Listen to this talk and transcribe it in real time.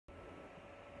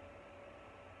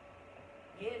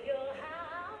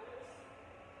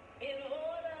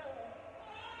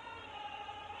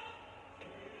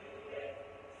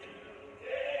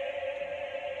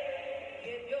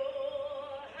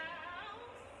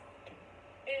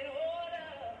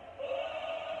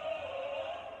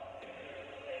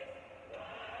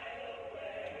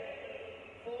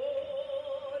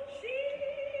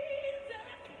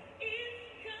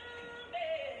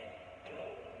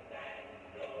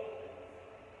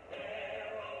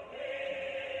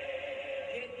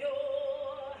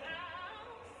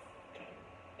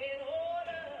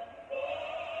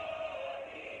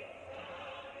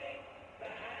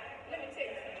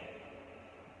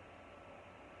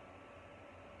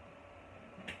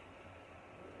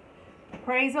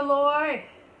Praise the Lord.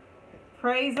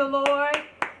 Praise the Lord.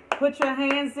 Put your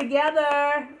hands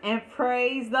together and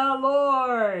praise the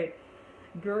Lord.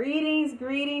 Greetings,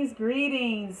 greetings,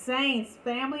 greetings, saints,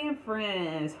 family, and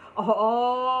friends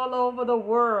all over the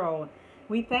world.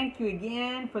 We thank you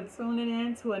again for tuning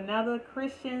in to another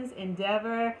Christian's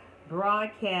Endeavor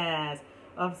broadcast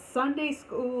of Sunday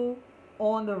School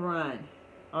on the Run.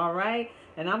 All right?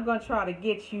 And I'm going to try to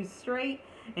get you straight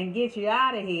and get you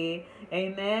out of here.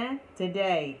 Amen.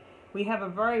 Today, we have a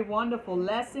very wonderful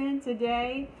lesson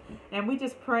today. And we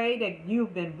just pray that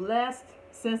you've been blessed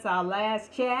since our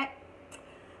last chat.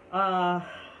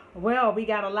 Well, we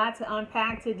got a lot to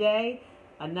unpack today.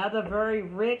 Another very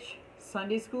rich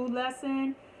Sunday school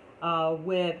lesson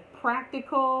with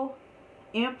practical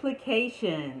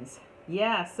implications.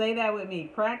 Yeah, say that with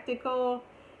me. Practical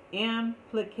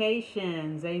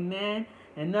implications. Amen.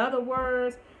 In other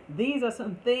words, these are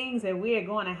some things that we are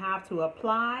going to have to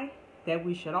apply that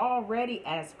we should already,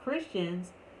 as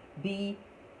Christians, be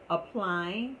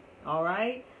applying. All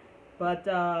right. But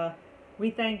we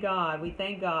thank God. We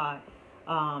thank God.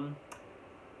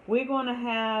 We're going to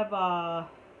have our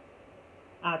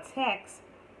text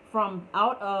from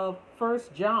out of 1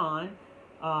 John,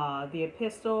 the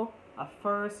epistle of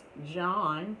 1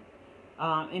 John.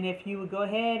 And if you would go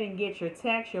ahead and get your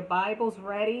text, your Bibles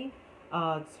ready,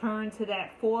 turn to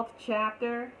that 4th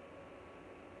chapter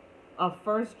of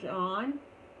 1 John.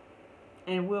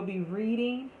 And we'll be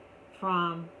reading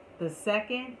from the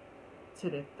 2nd to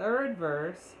the 3rd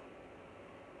verse.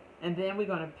 And then we're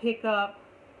going to pick up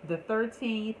the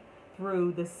 13th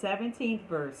through the 17th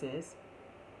verses.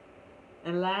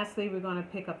 And lastly, we're going to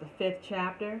pick up the 5th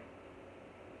chapter,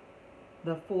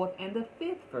 the 4th and the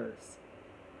 5th verse.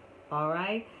 All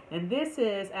right. And this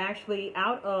is actually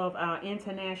out of our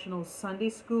International Sunday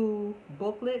School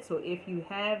booklet. So if you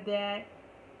have that,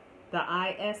 the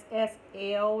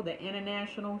ISSL, the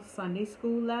International Sunday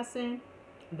School lesson,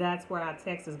 that's where our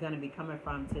text is going to be coming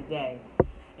from today.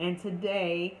 And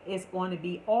today is going to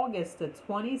be August the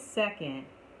 22nd,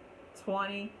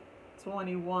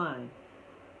 2021.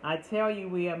 I tell you,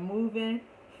 we are moving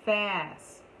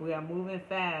fast. We are moving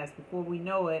fast. Before we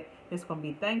know it, it's going to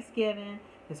be Thanksgiving,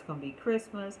 it's going to be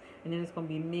Christmas, and then it's going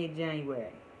to be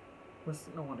mid-January with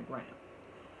snow on the ground.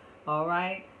 All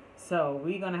right? So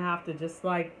we're going to have to, just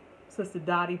like Sister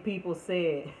Dottie people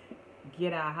said,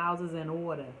 get our houses in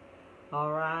order.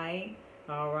 All right?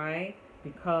 All right?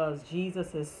 Because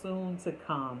Jesus is soon to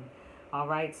come. All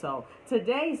right? So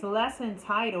today's lesson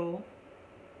title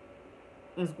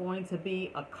is going to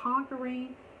be A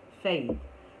Conquering Faith.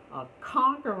 A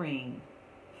conquering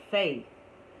faith.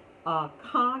 A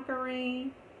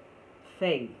conquering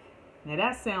faith. Now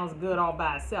that sounds good all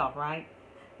by itself, right?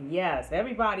 Yes,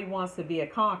 everybody wants to be a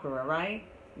conqueror, right?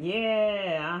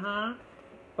 Yeah,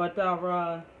 But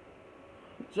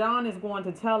John is going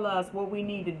to tell us what we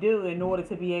need to do in order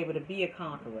to be able to be a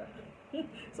conqueror.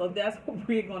 So that's what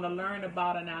we're going to learn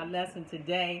about in our lesson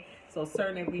today. So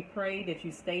certainly we pray that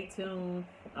you stay tuned.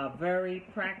 A very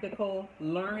practical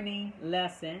learning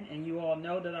lesson. And you all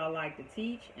know that I like to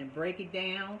teach and break it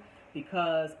down,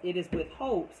 because it is with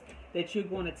hopes that you're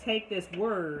going to take this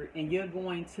word and you're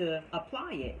going to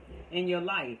apply it in your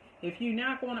life. If you're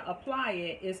not going to apply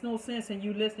it, it's no sense in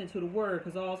you listening to the word,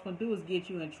 because all it's going to do is get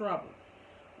you in trouble.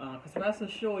 Because rest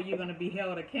assured, you're going to be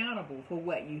held accountable for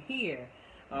what you hear.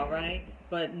 All right?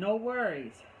 But no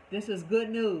worries. This is good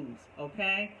news,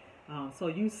 okay? So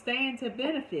you stand to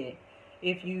benefit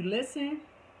if you listen,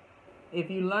 if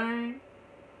you learn,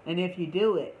 and if you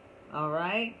do it. All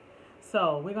right?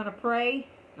 So we're going to pray,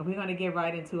 and we're going to get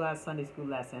right into our Sunday school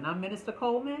lesson. I'm Minister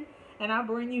Coleman, and I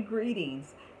bring you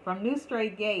greetings from New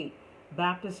Straight Gate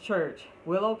Baptist Church.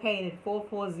 We're located at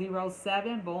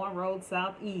 4407 Bourne Road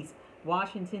Southeast,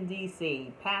 Washington,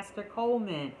 D.C. Pastor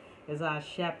Coleman is our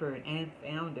shepherd and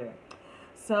founder.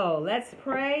 So let's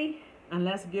pray, and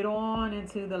let's get on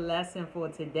into the lesson for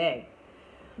today.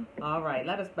 All right,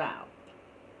 let us bow.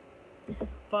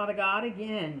 Father God,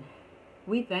 again,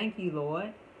 we thank you,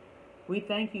 Lord. We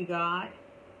thank you, God,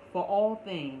 for all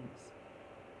things.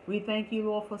 We thank you,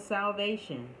 Lord, for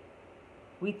salvation.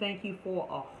 We thank you for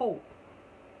a hope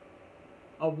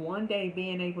of one day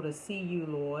being able to see you,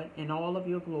 Lord, in all of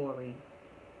your glory.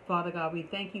 Father God, we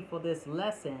thank you for this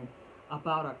lesson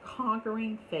about a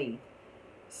conquering faith.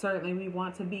 Certainly we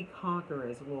want to be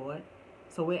conquerors, Lord.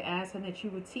 So we're asking that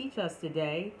you would teach us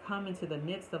today, come into the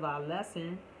midst of our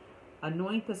lesson,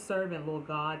 anoint the servant, Lord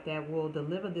God, that will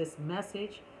deliver this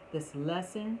message, this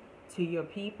lesson to your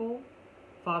people,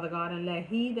 Father God, and let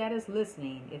he that is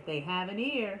listening, if they have an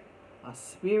ear, a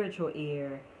spiritual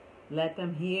ear, let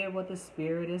them hear what the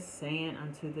Spirit is saying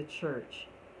unto the church.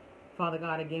 Father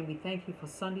God, again, we thank you for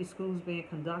Sunday schools being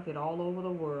conducted all over the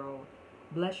world.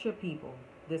 Bless your people.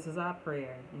 This is our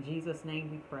prayer. In Jesus' name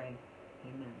we pray.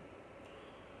 Amen.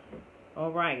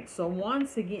 All right. So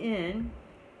once again,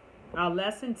 our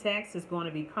lesson text is going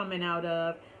to be coming out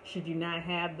of, should you not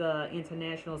have the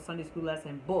International Sunday School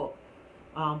Lesson book,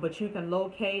 but you can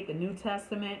locate the New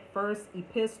Testament first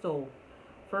epistle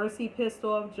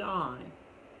of John.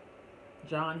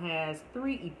 John has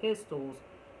 3 epistles,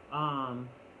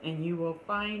 and you will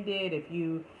find it if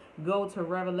you go to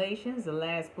Revelations, the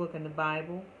last book in the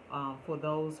Bible, for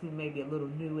those who may be a little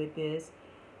new at this.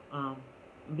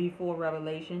 Before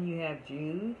Revelation, you have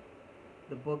Jude,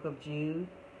 the book of Jude.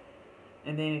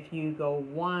 And then if you go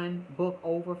one book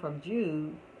over from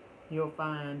Jude, you'll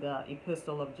find the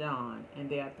Epistle of John. And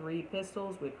there are 3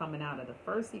 epistles. We're coming out of the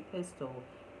first epistle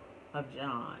of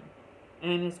John.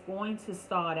 And it's going to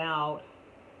start out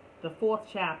the 4th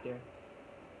chapter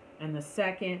and the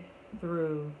 2nd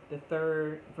through the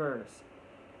 3rd verse.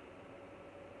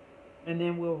 And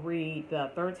then we'll read the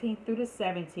 13th through the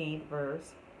 17th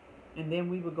verse. And then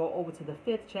we will go over to the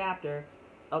 5th chapter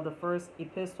of the first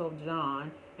epistle of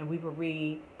John, and we will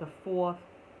read the 4th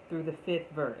through the 5th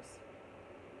verse.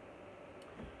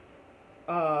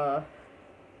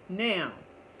 Now,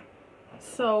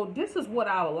 so this is what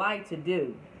I would like to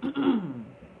do.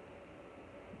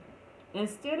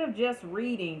 Instead of just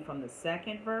reading from the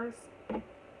 2nd verse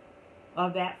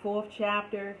of that 4th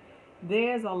chapter,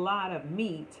 there's a lot of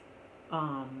meat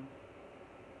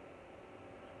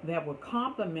that will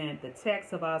complement the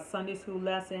text of our Sunday school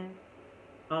lesson.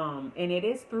 And it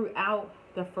is throughout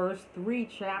the first 3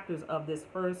 chapters of this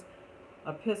first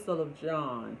epistle of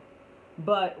John.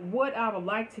 But what I would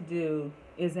like to do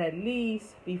is, at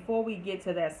least before we get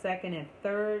to that 2nd and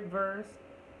 3rd verse,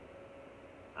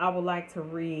 I would like to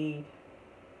read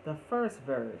the 1st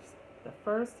verse, the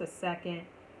 1st, the 2nd,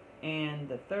 and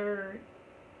the 3rd,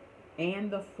 and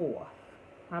the 4th.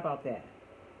 How about that?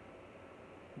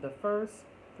 The 1st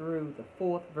through the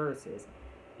 4th verses.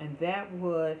 And that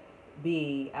would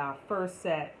be our first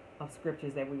set of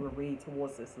scriptures that we will read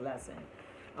towards this lesson.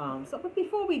 But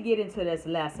before we get into this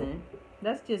lesson,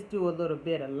 let's just do a little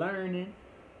bit of learning.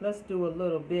 Let's do a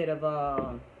little bit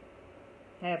of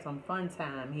have some fun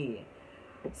time here.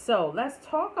 So let's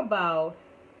talk about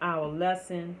our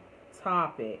lesson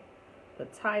topic. The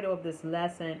title of this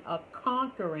lesson: A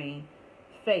Conquering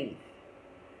Faith.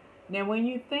 Now, when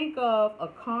you think of a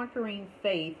conquering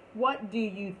faith, what do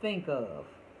you think of?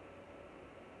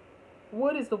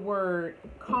 What does the word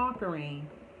conquering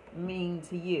mean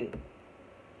to you?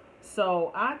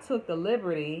 So I took the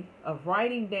liberty of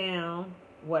writing down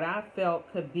what I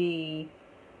felt could be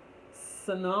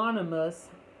synonymous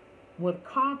with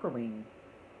conquering.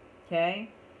 Okay?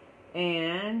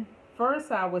 And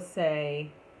first I would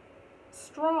say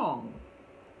strong.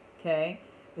 Okay?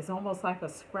 It's almost like a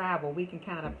Scrabble. We can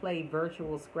kind of play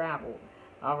virtual Scrabble.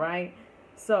 All right?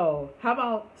 So how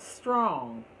about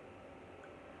strong?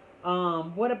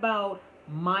 What about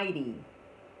mighty?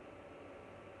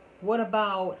 What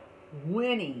about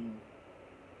winning?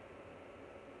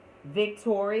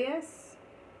 Victorious?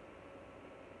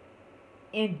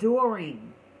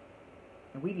 Enduring.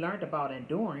 And we learned about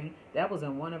enduring. That was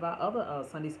in one of our other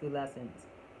Sunday school lessons.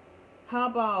 How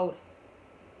about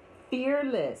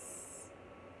fearless?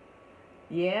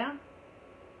 Yeah.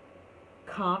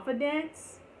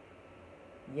 Confidence?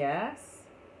 Yes.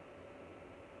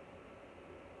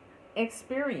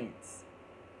 Experience.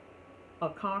 A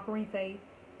conquering faith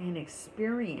and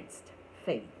experienced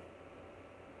faith.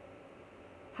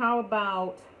 How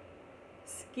about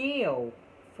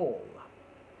skillful?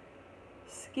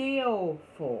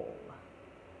 Skillful.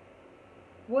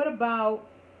 What about,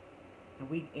 and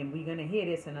we're going to hear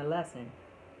this in a lesson,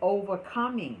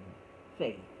 overcoming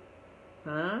faith?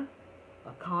 Huh?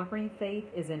 A conquering faith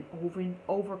is an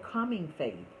overcoming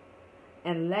faith.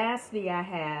 And lastly, I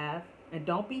have, and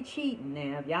don't be cheating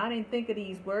now. If y'all didn't think of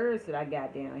these words that I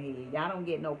got down here, y'all don't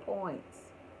get no points.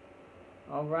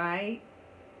 All right?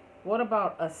 What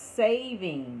about a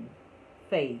saving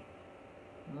faith?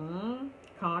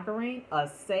 Conquering a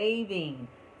saving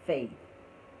faith.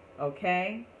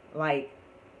 Okay? Like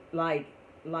a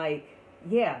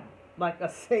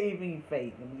saving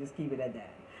faith. Let me just keep it at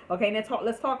that. Okay, now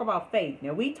let's talk about faith.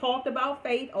 Now, we talked about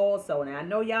faith also, and I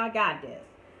know y'all got this.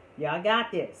 Y'all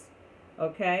got this.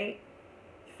 Okay?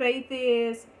 Faith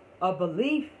is a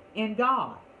belief in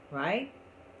God, right?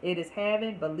 It is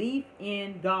having belief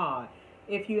in God.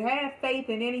 If you have faith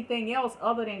in anything else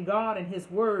other than God and His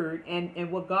Word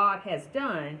and what God has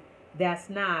done, that's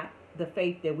not the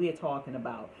faith that we're talking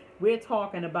about. We're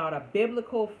talking about a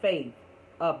biblical faith,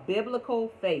 a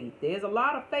biblical faith. There's a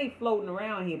lot of faith floating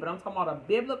around here, but I'm talking about a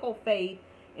biblical faith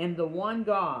in the one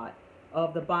God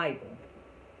of the Bible.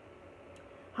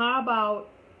 How about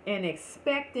an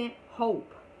expectant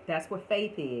hope? That's what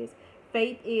faith is.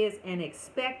 Faith is an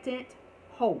expectant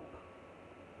hope,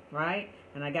 right?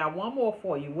 And I got one more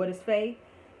for you. What is faith?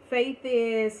 Faith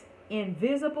is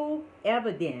invisible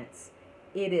evidence.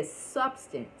 It is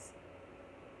substance.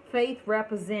 Faith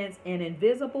represents an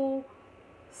invisible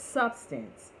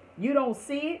substance. You don't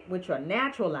see it with your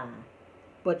natural eye,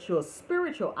 but your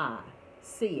spiritual eye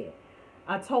see it.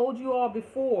 I told you all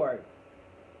before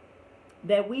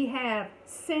that we have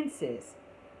senses.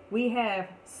 We have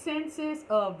senses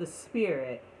of the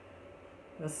spirit.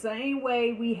 The same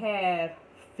way we have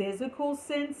physical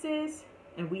senses,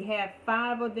 and we have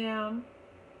 5 of them.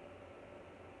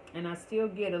 And I still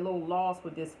get a little lost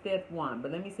with this 5th one,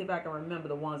 but let me see if I can remember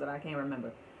the ones that I can't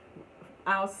remember.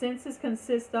 Our senses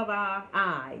consist of our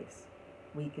eyes.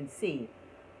 We can see.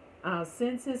 Our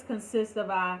senses consist of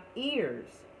our ears.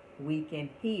 We can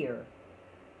hear.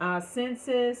 Our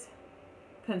senses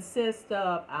consist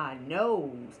of our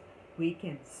nose. We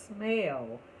can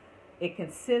smell. It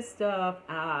consists of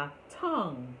our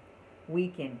tongue. We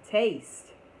can taste.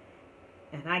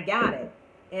 And I got it.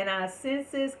 And our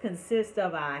senses consist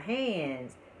of our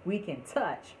hands. We can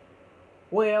touch.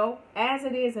 Well, as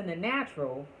it is in the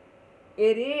natural,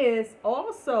 it is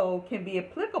also can be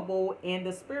applicable in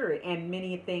the spirit. And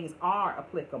many things are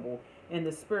applicable in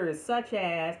the spirit, such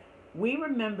as we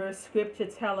remember scripture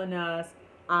telling us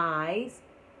eyes,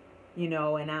 and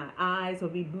our eyes will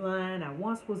be blind. I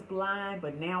once was blind,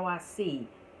 but now I see.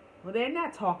 Well, they're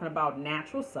not talking about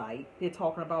natural sight. They're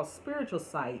talking about spiritual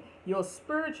sight. Your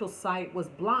spiritual sight was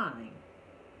blind.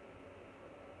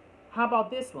 How about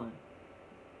this one?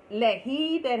 Let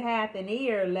he that hath an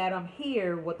ear, let him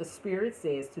hear what the Spirit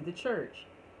says to the church.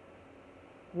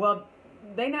 Well,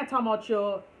 they're not talking about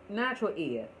your natural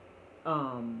ear.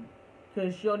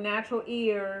 Because your natural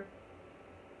ear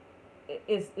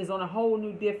is on a whole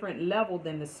new different level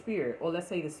than the spirit. Or let's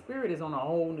say the spirit is on a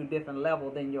whole new different level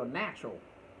than your natural.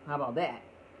 How about that?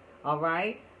 All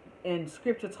right. And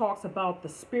scripture talks about the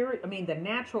spiritual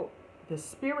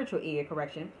ear,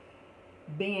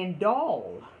 being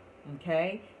dull.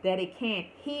 Okay. That it can't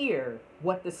hear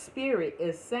what the spirit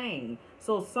is saying.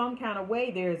 So some kind of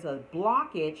way there's a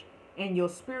blockage in your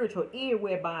spiritual ear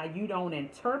whereby you don't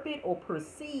interpret or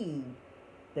perceive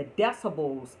the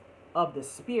decibels of the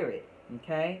spirit.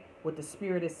 Okay. What the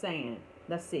spirit is saying.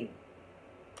 Let's see.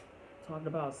 Talking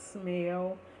about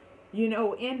smell.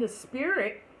 In the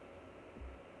spirit,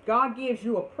 God gives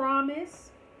you a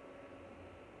promise.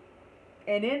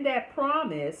 And in that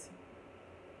promise,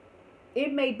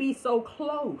 it may be so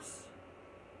close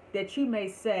that you may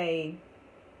say,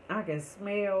 I can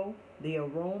smell the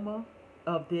aroma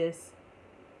of this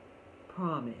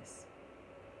promise.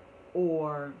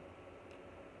 Or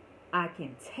I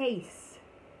can taste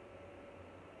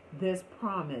this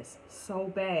promise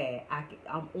so bad.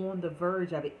 I'm on the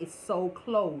verge of it. It's so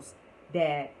close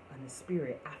that in the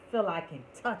spirit, I feel I can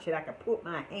touch it. I can put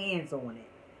my hands on it.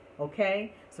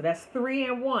 Okay? So that's 3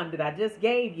 in 1 that I just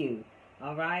gave you.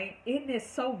 All right? Isn't it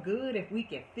so good if we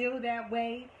can feel that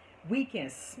way? We can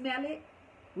smell it.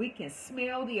 We can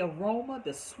smell the aroma,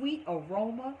 the sweet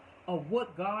aroma of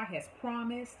what God has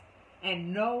promised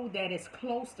and know that it's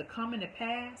close to coming to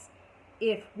pass.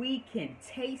 If we can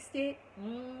taste it,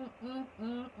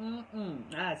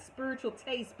 our spiritual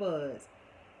taste buds.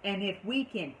 And if we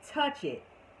can touch it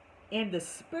in the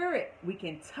spirit, we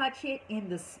can touch it in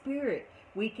the spirit.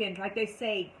 We can, like they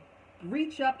say,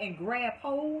 reach up and grab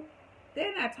hold.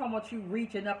 They're not talking about you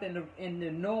reaching up in the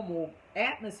normal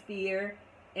atmosphere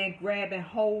and grabbing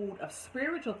hold of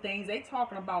spiritual things. They're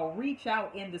talking about reach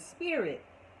out in the spirit,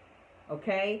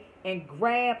 okay, and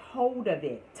grab hold of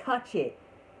it, touch it,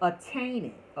 attain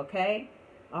it, okay?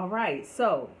 All right,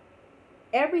 so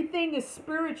everything is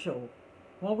spiritual.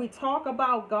 When we talk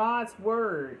about God's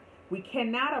word, we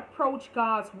cannot approach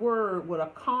God's word with a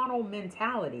carnal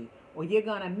mentality or you're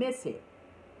going to miss it.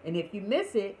 And if you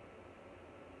miss it,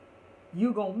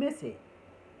 you're going to miss it,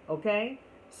 okay?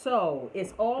 So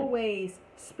it's always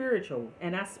spiritual.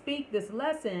 And I speak this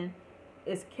lesson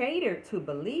is catered to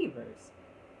believers,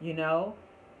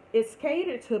 It's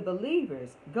catered to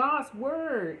believers. God's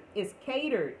word is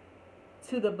catered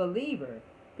to the believer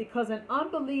because an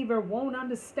unbeliever won't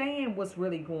understand what's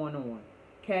really going on,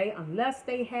 okay? Unless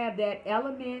they have that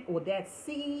element or that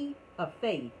seed of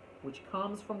faith, which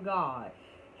comes from God.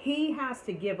 He has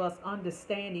to give us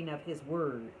understanding of his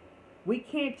word. We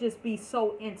can't just be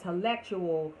so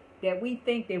intellectual that we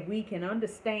think that we can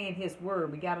understand his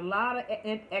word. We got a lot of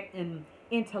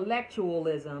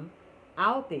intellectualism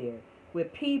out there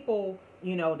with people,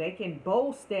 they can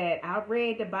boast that I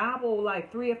read the Bible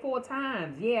like 3 or 4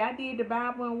 times. Yeah, I did the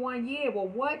Bible in 1 year. Well,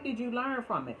 what did you learn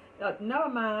from it? Never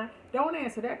mind. Don't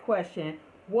answer that question.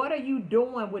 What are you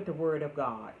doing with the Word of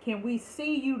God? Can we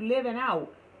see you living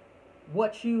out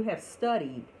what you have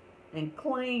studied and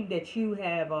claim that you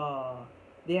have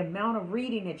the amount of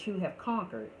reading that you have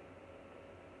conquered?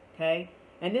 Okay?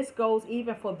 And this goes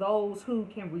even for those who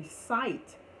can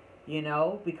recite,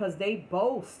 because they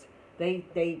boast.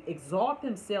 They exalt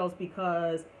themselves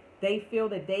because they feel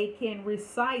that they can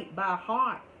recite by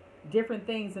heart different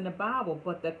things in the Bible.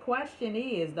 But the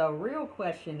real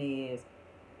question is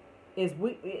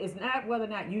not whether or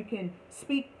not you can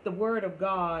speak the Word of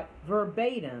God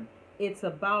verbatim. It's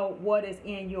about what is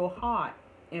in your heart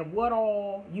and what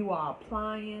all you are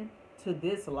applying to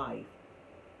this life.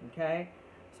 Okay?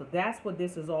 So that's what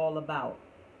this is all about.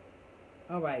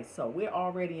 All right, so we're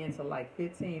already into like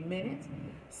 15 minutes.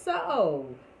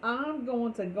 So I'm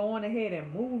going to go on ahead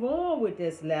and move on with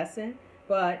this lesson.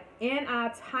 But in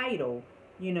our title,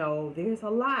 there's a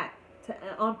lot to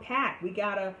unpack. We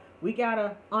gotta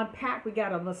unpack. We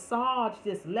gotta massage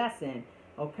this lesson.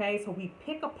 Okay, so we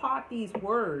pick apart these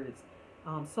words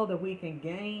so that we can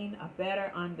gain a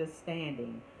better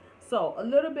understanding. So a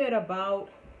little bit about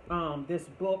this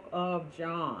book of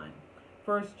John,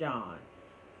 1 John.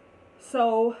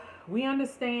 So we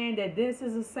understand that this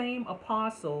is the same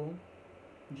apostle.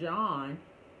 John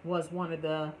was one of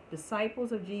the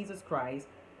disciples of Jesus Christ.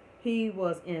 He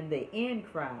was in the in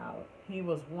crowd. He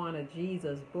was one of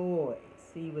Jesus' boys.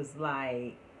 He was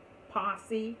like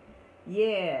posse.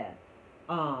 Yeah.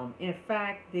 In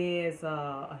fact, there's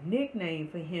a nickname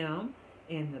for him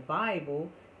in the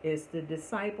Bible. It's the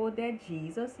disciple that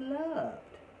Jesus loved.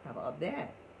 How about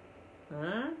that?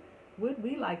 Huh? Would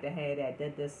we like to have that? The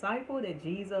disciple that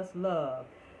Jesus loved.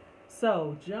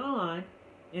 So John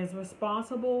is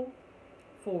responsible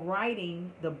for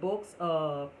writing the books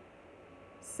of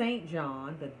St.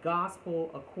 John, the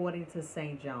Gospel according to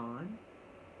St. John.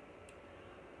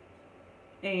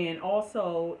 And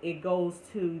also it goes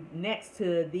to next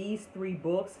to these 3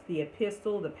 books, the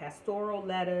epistle, the pastoral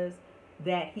letters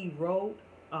that he wrote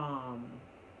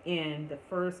in the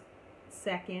 1st,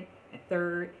 2nd, and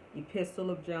 3rd epistle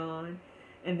of John.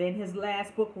 And then his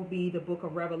last book will be the book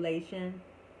of Revelation,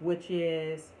 which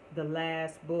is the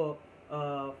last book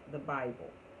of the Bible.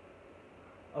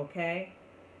 Okay?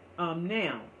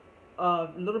 Now, a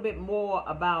little bit more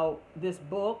about this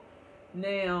book.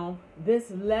 Now, this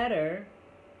letter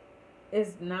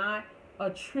is not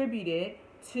attributed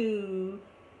to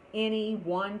any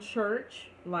one church,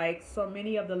 like so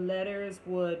many of the letters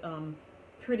would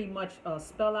pretty much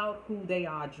spell out who they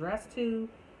are addressed to.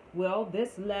 Well,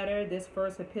 this letter, this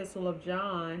first epistle of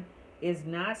John, is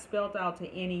not spelled out to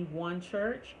any one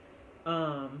church,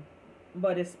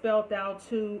 but it's spelled out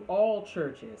to all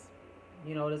churches.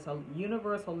 It's a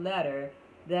universal letter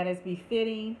that is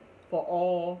befitting for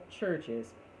all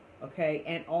churches, okay,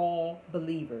 and all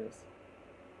believers.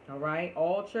 All right,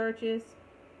 all churches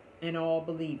and all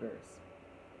believers.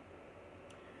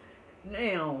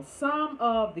 Now, some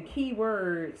of the key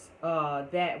words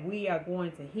that we are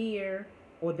going to hear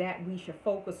or that we should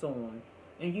focus on,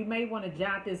 and you may want to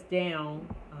jot this down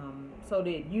so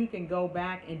that you can go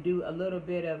back and do a little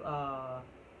bit of,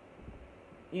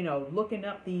 looking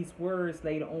up these words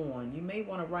later on. You may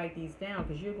want to write these down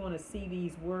because you're going to see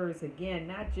these words again,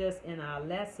 not just in our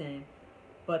lesson,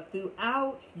 but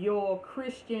throughout your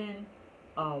Christian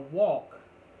walk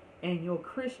and your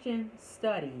Christian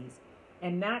studies.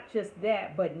 And not just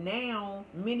that, but now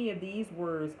many of these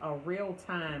words are real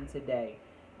time today.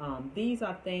 These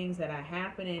are things that are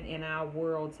happening in our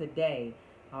world today.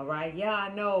 All right. Yeah,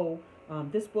 I know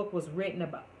this book was written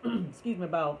about,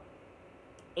 about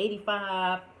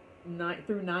 85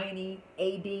 through 90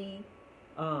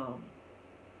 AD.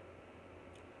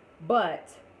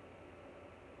 But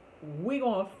we're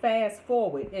going to fast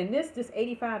forward. And this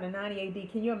 85 to 90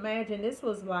 AD, can you imagine? This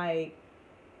was like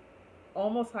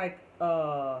almost like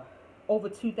over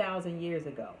 2,000 years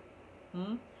ago.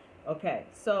 Okay,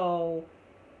 so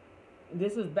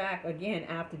this was back again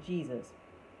after Jesus.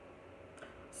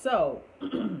 So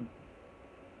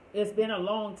it's been a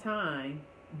long time,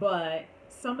 but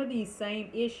some of these same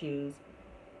issues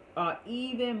are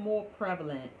even more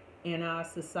prevalent in our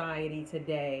society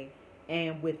today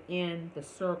and within the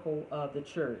circle of the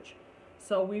church.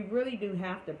 So we really do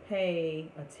have to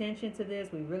pay attention to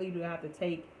this. We really do have to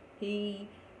take heed.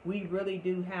 We really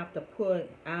do have to put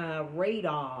our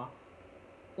radar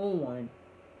on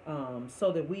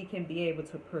so that we can be able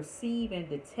to perceive and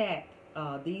detect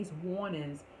these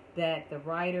warnings that the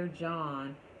writer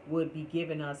John would be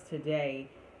giving us today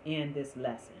in this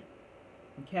lesson.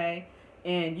 Okay?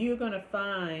 And you're going to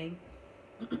find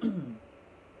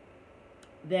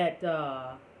that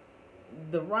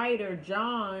the writer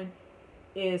John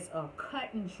is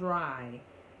cut and dry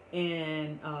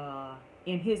in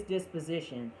his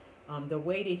disposition. The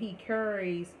way that he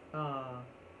carries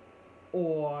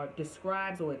or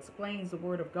describes or explains the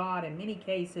Word of God, in many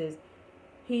cases,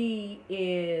 he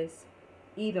is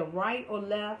either right or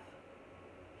left.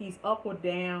 He's up or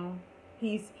down.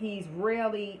 He's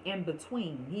rarely in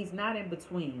between. He's not in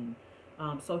between.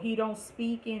 So he don't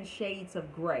speak in shades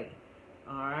of gray.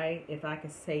 All right, if I can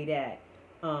say that.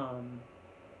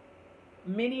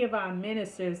 Many of our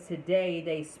ministers today,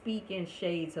 they speak in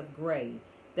shades of gray.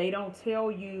 They don't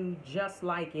tell you just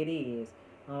like it is.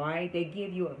 All right, they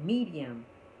give you a medium.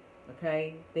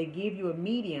 Okay, they give you a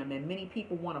medium, and many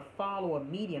people want to follow a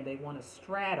medium. They want to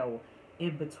straddle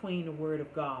in between the Word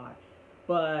of God.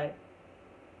 But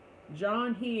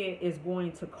John here is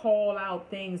going to call out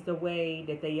things the way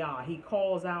that they are. He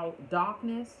calls out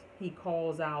darkness. He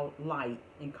calls out light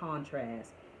in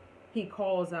contrast. He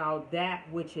calls out that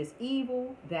which is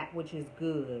evil, that which is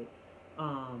good.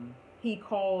 He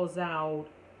calls out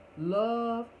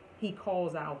love. He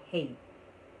calls out hate.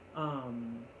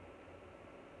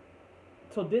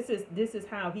 So this is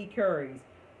how he carries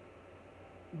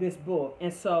this book.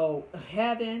 And so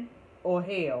heaven or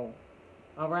hell.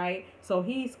 All right. So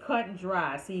he's cut and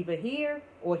dry. It's either here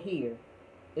or here.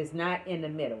 It's not in the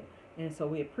middle. And so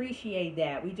we appreciate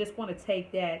that. We just want to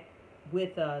take that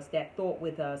with us, that thought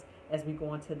with us as we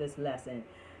go into this lesson.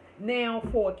 Now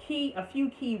for a few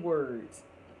key words.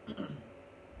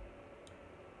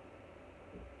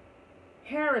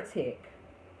 Heretic.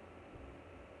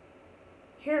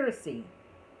 Heresy.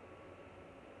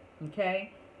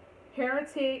 Okay?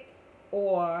 Heretic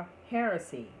or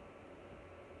heresy.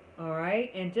 All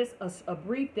right? And just a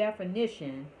brief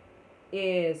definition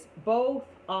is both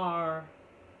are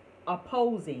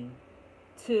opposing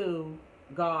to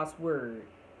God's word.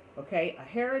 Okay? A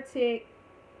heretic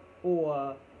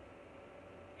or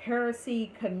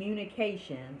heresy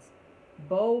communications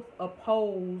both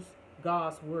oppose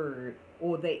God's word,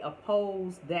 or they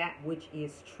oppose that which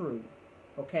is true.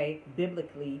 Okay?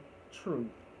 Biblically truth.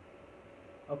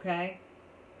 Okay?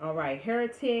 All right.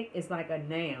 Heretic is like a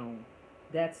noun.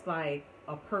 That's like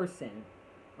a person.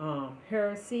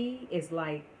 Heresy is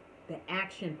like the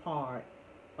action part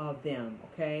of them.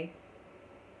 Okay?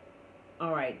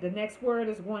 All right. The next word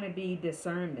is going to be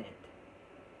discernment.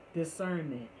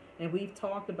 Discernment. And we've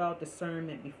talked about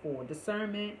discernment before.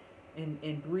 Discernment,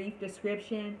 in brief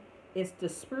description, is the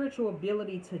spiritual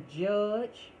ability to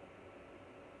judge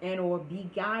and or be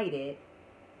guided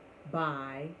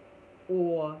by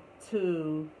or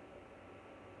to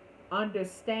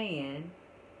understand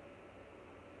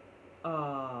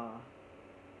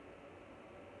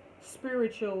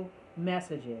spiritual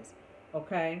messages.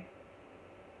 Okay?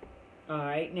 All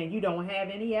right. Now, you don't have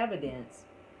any evidence.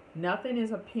 Nothing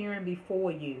is appearing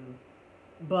before you,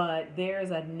 but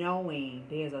there's a knowing.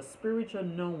 There's a spiritual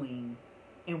knowing,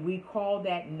 and we call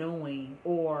that knowing,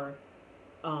 or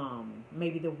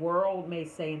maybe the world may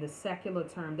say, in the secular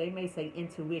term, they may say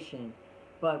intuition.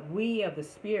 But we of the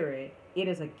Spirit, it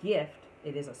is a gift.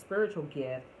 It is a spiritual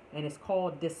gift, and it's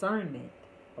called discernment.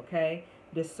 Okay?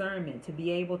 Discernment. To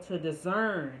be able to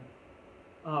discern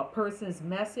a person's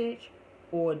message,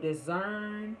 or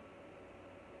discern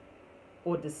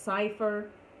or decipher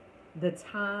the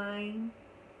time.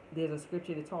 There's a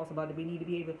scripture that talks about that we need to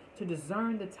be able to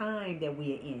discern the time that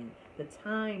we are in, the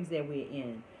times that we're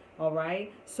in. All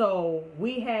right. So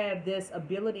we have this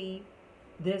ability,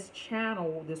 this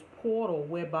channel, this portal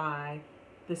whereby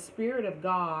the Spirit of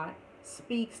God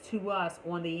speaks to us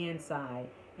on the inside.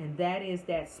 And that is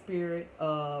that spirit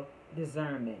of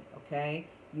discernment. Okay.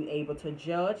 You're able to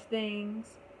judge things.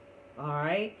 All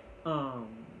right.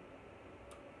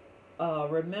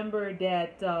 Remember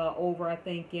that over, I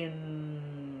think,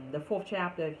 in the 4th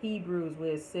chapter of Hebrews,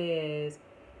 where it says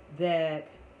that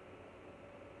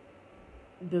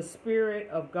the Spirit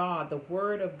of God, the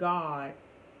Word of God,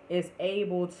 is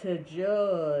able to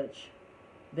judge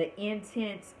the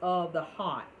intents of the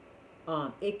heart.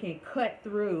 It can cut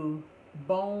through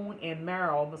bone and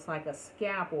marrow, almost like a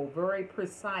scalpel, very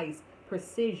precise,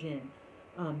 precision.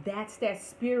 That's that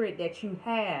spirit that you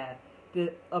have,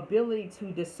 the ability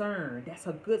to discern. That's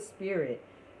a good spirit,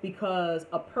 because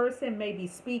a person may be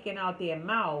speaking out their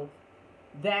mouth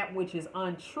that which is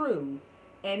untrue,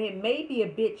 and it may be a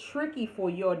bit tricky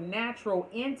for your natural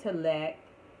intellect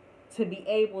to be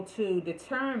able to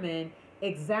determine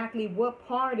exactly what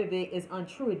part of it is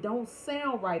untrue. It don't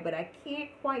sound right, but I can't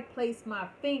quite place my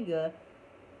finger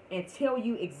and tell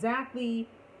you exactly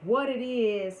what it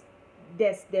is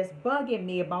that's bugging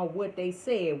me about what they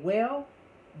said. Well,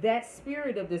 that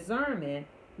spirit of discernment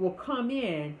will come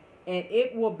in, and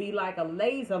it will be like a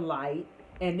laser light,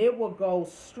 and it will go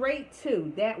straight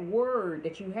to that word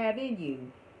that you have in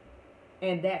you,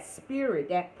 and that spirit,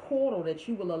 that portal that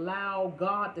you will allow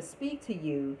God to speak to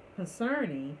you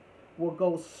concerning, will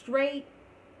go straight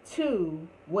to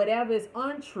whatever is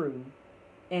untrue,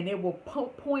 and it will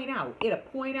point out. It'll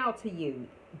point out to you.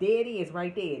 There it is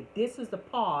right there. This is the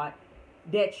part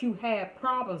that you have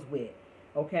problems with,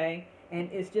 okay? And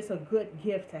it's just a good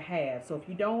gift to have. So if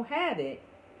you don't have it,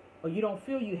 or you don't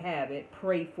feel you have it,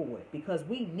 pray for it, because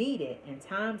we need it in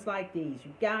times like these.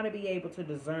 You got to be able to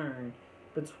discern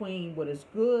between what is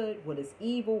good, what is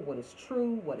evil, what is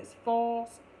true, what is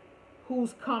false,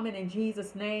 who's coming in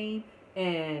Jesus' name,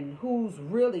 and who's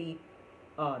really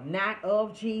not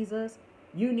of Jesus.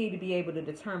 You need to be able to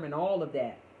determine all of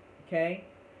that. Okay?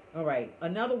 All right.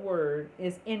 Another word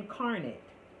is incarnate.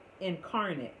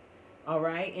 Incarnate. All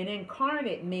right? And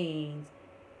incarnate means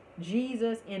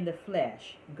Jesus in the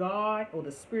flesh. God, or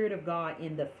the Spirit of God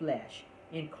in the flesh.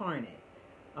 Incarnate.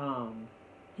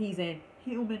 He's in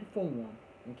human form.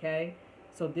 Okay?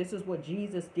 So this is what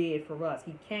Jesus did for us.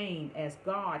 He came as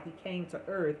God. He came to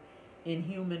earth in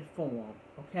human form.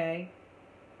 Okay?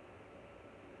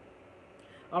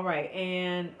 All right,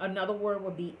 and another word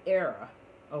would be error,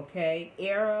 okay?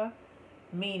 Error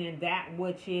meaning that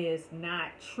which is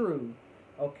not true,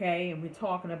 okay? And we're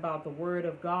talking about the word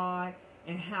of God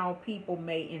and how people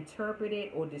may interpret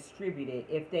it or distribute it.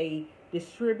 If they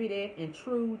distribute it in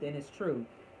true, then it's true.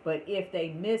 But if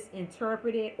they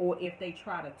misinterpret it, or if they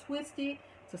try to twist it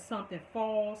to something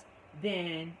false,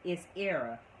 then it's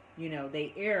error. You know,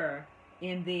 they err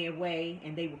in their way,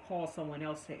 and they will cause someone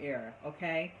else to err,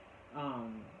 okay?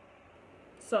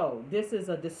 So this is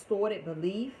a distorted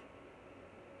belief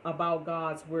about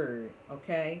God's word,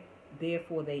 okay?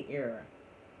 Therefore they err.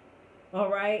 All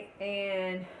right,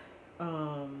 and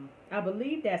I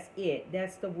believe that's it.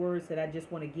 That's the words that I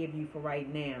just want to give you for right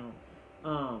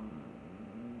now.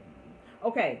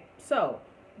 Okay, so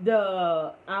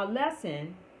our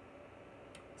lesson,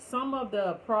 some of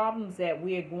the problems that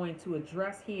we're going to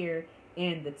address here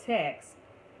in the text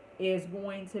is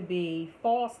going to be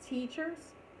false teachers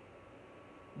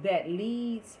that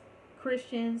leads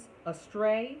Christians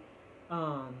astray.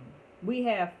 We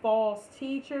have false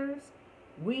teachers,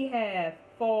 we have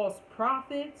false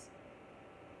prophets,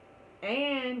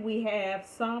 and we have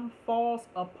some false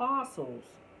apostles,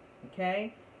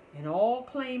 okay? And all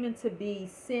claiming to be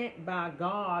sent by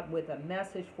God with a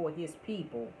message for his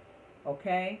people,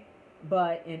 okay?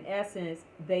 But in essence,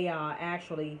 they are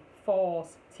actually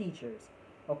false teachers.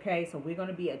 Okay, so we're going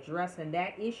to be addressing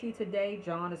that issue today.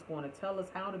 John is going to tell us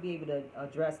how to be able to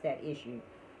address that issue.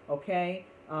 Okay.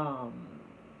 All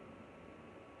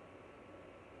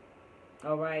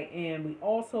right, and we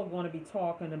also going to be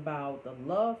talking about the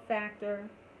love factor.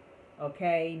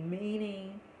 Okay,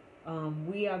 meaning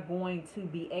we are going to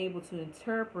be able to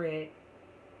interpret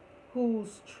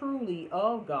who's truly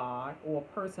of God or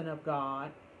a person of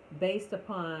God based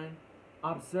upon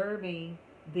observing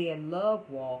their love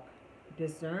walk,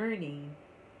 discerning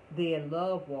their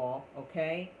love walk,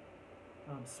 okay?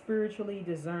 Spiritually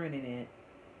discerning it,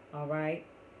 all right?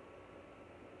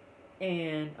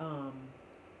 And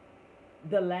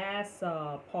the last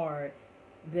part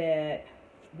that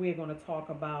we're going to talk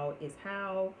about is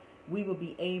how we will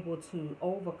be able to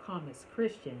overcome as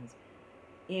Christians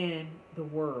in the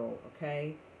world,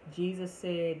 okay? Jesus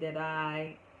said that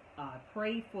I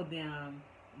pray for them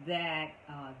that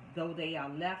though they are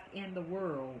left in the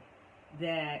world,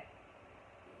 that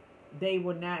they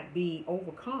will not be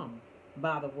overcome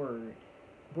by the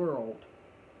world,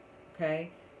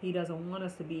 okay? He doesn't want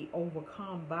us to be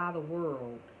overcome by the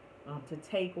world, to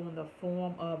take on the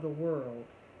form of the world.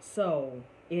 So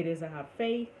it is our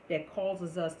faith that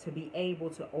causes us to be able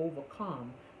to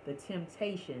overcome the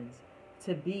temptations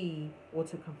to be or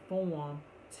to conform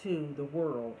to the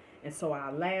world. And so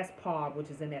our last part, which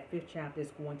is in that 5th chapter,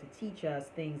 is going to teach us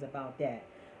things about that.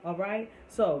 All right,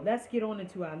 so let's get on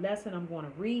into our lesson. I'm going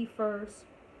to read first,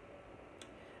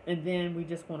 and then we're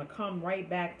just going to come right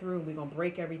back through. We're going to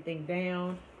break everything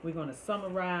down. We're going to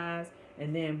summarize,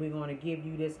 and then we're going to give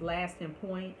you this lasting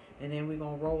point, and then we're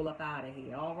going to roll up out of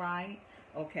here. All right?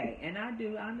 Okay, and I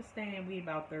understand we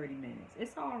about 30 minutes.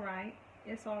 It's all right.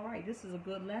 It's all right. This is a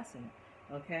good lesson,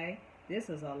 okay?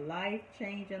 This is a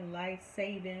life-changing,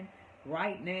 life-saving,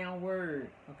 right now word,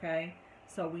 okay?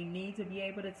 So we need to be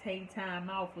able to take time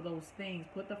out for those things.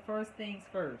 Put the first things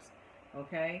first.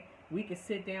 Okay? We can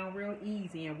sit down real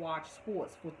easy and watch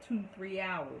sports for 2-3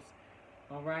 hours.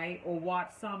 All right? Or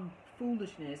watch some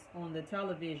foolishness on the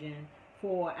television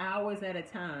for hours at a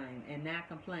time and not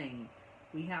complain.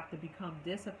 We have to become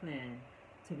disciplined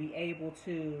to be able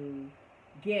to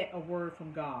get a word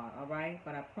from God, all right?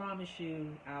 But I promise you,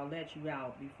 I'll let you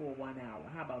out before 1 hour.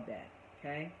 How about that?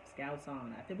 Okay? Scouts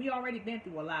on. I think we already been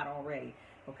through a lot already,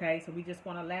 okay? So we just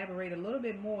want to elaborate a little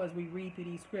bit more as we read through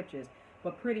these scriptures.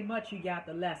 But pretty much you got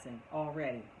the lesson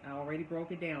already. I already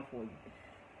broke it down for you.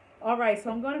 All right,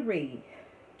 so I'm going to read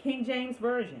King James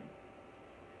Version.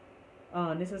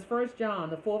 This is 1 John,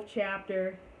 the 4th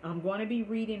chapter. I'm going to be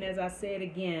reading, as I said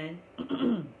again,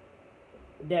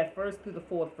 that 1st through the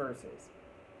 4th verses.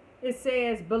 It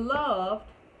says, Beloved,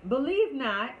 believe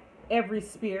not every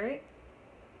spirit,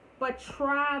 but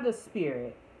try the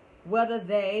spirit, whether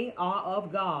they are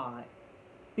of God,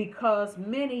 because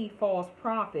many false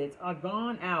prophets are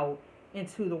gone out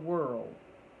into the world.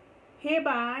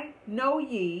 Hereby know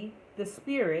ye the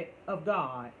Spirit of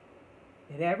God,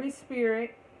 that every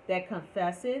spirit that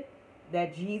confesseth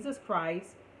that Jesus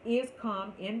Christ is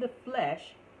come in the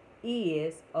flesh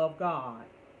is of God,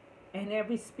 and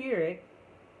every spirit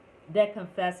that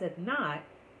confesseth not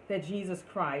that Jesus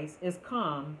Christ is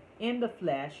come in the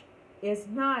flesh is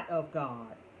not of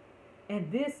God.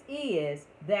 And this is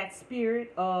that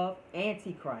spirit of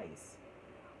Antichrist,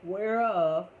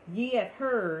 whereof ye have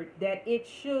heard that it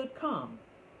should come.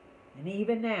 And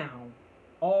even now,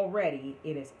 already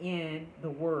it is in the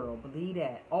world. Believe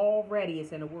that. Already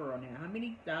it's in the world.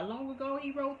 Now, how long ago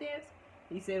he wrote this?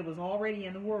 He said it was already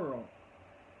in the world.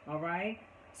 All right?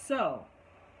 So,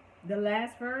 the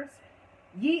last verse.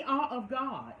 Ye are of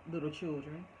God, little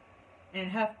children, and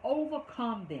have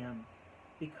overcome them,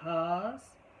 because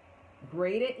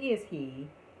greater is he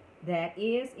that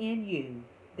is in you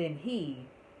than he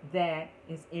that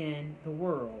is in the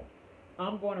world.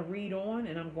 I'm going to read on,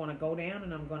 and I'm going to go down,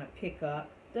 and I'm going to pick up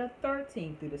the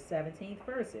 13th through the 17th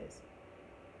verses.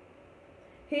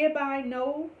 Hereby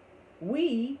know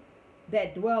we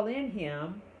that dwell in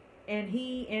him, and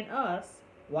he in us.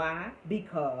 Why?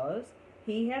 Because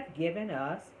he hath given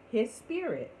us his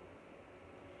Spirit.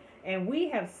 And we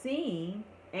have seen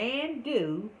and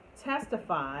do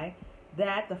testify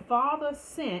that the Father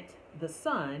sent the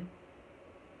Son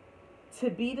to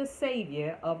be the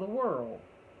Savior of the world.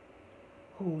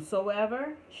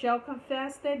 Whosoever shall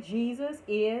confess that Jesus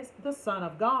is the Son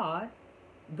of God,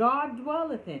 God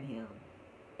dwelleth in him,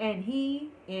 and he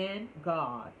in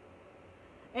God.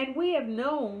 And we have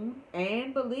known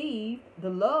and believed the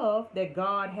love that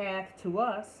God hath to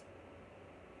us.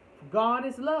 For God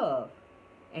is love,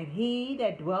 and he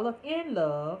that dwelleth in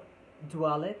love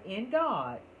dwelleth in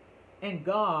God, and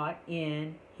God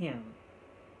in him.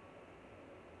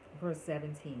 Verse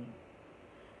 17.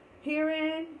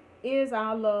 Herein is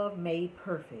our love made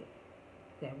perfect,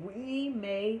 that we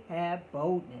may have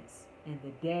boldness in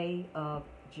the day of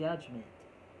judgment.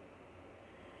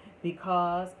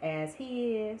 Because as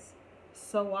he is,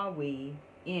 so are we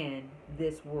in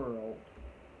this world.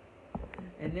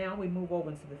 And now we move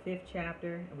over into the 5th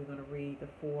chapter, and we're going to read the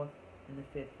 4th and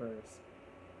the 5th verse.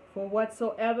 For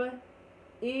whatsoever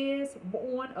is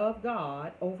born of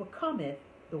God overcometh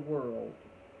the world.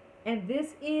 And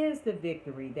this is the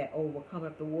victory that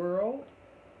overcometh the world,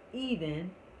 even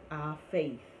our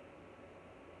faith.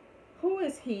 Who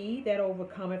is he that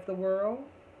overcometh the world?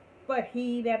 But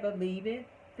he that believeth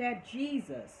that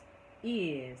Jesus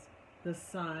is the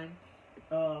Son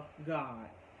of God.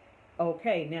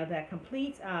 Okay, now that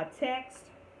completes our text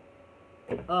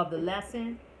of the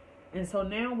lesson. And so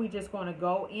now we're just going to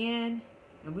go in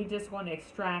and we're just going to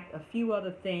extract a few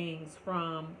other things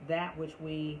from that which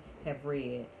we have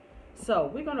read.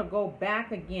 So we're going to go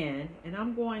back again, and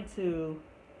I'm going to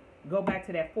go back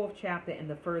to that 4th chapter in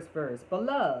the 1st verse.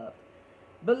 Beloved,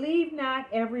 believe not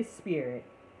every spirit.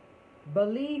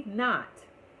 Believe not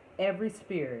every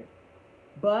spirit,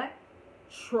 but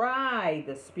try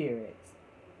the spirits,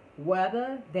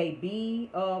 whether they be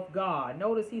of God.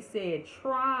 Notice he said,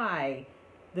 try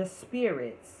the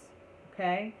spirits,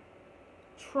 okay?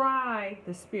 Try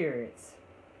the spirits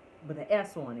with an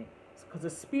S on it, because the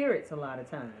spirits a lot of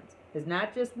times, it's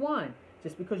not just one,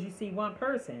 just because you see one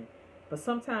person, but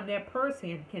sometimes that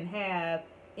person can have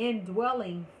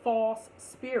indwelling false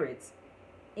spirits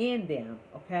in them,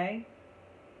 okay?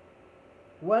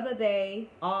 Whether they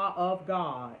are of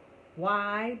God.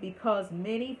 Why? Because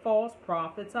many false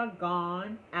prophets are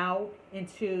gone out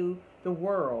into the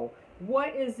world.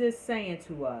 What is this saying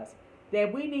to us?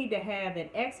 That we need to have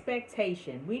an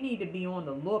expectation. We need to be on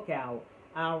the lookout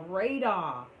Our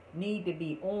radar need to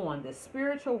be on, the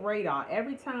spiritual radar.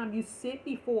 Every time you sit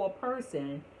before a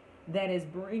person that is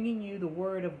bringing you the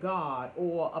word of God,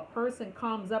 or a person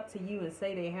comes up to you and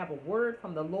say they have a word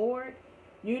from the Lord,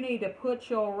 you need to put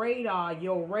your radar,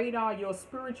 your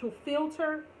spiritual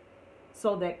filter,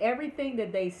 so that everything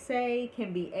that they say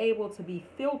can be able to be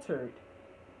filtered.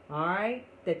 All right?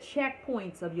 The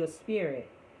checkpoints of your spirit,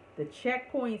 the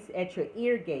checkpoints at your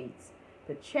ear gates,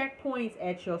 the checkpoints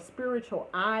at your spiritual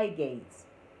eye gates.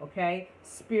 Okay?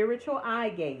 Spiritual eye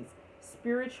gates,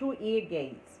 spiritual ear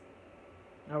gates.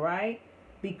 All right?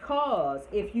 Because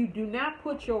if you do not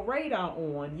put your radar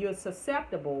on, you're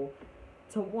susceptible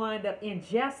to wind up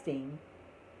ingesting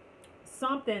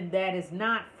something that is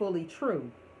not fully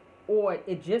true, or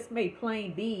it just may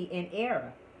plain be in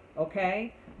error.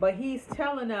 Okay? But he's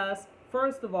telling us,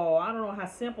 first of all, I don't know how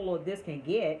simple this can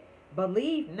get.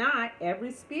 Believe not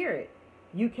every spirit.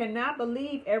 You cannot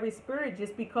believe every spirit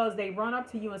just because they run up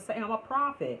to you and say, I'm a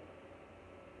prophet,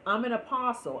 I'm an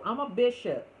apostle, I'm a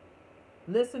bishop.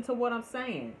 Listen to what I'm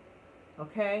saying.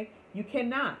 Okay? You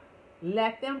cannot.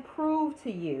 Let them prove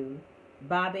to you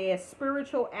by their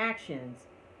spiritual actions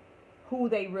who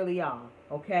they really are.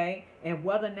 Okay? And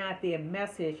whether or not their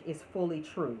message is fully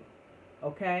true.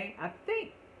 Okay? I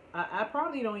think I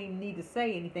probably don't even need to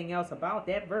say anything else about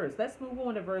that verse. Let's move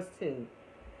on to verse 2.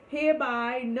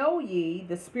 Hereby know ye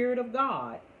the Spirit of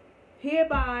God.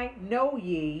 Hereby know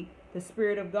ye the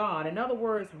Spirit of God. In other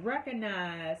words,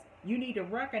 you need to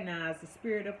recognize the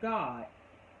Spirit of God.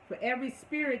 For every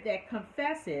spirit that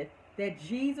confesseth that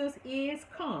Jesus is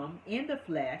come in the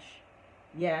flesh,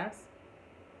 yes,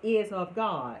 is of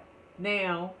God.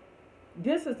 Now,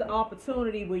 this is the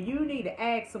opportunity where you need to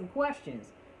ask some questions.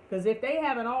 Because if they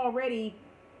haven't already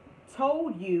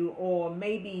told you, or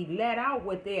maybe let out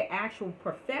what their actual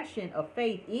profession of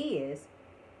faith is,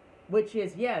 which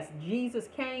is, yes, Jesus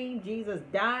came, Jesus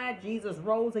died, Jesus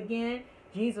rose again,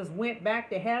 Jesus went back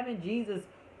to heaven, Jesus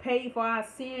paid for our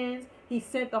sins, he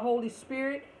sent the Holy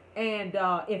Spirit. And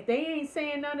if they ain't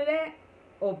saying none of that,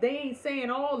 or if they ain't saying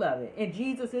all of it, and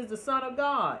Jesus is the Son of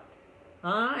God,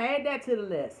 add that to the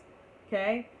list.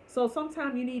 Okay? So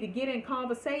sometimes you need to get in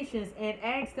conversations and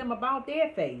ask them about their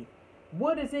faith.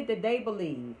 What is it that they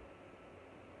believe?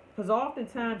 Because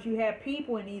oftentimes you have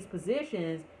people in these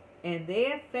positions and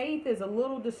their faith is a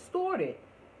little distorted.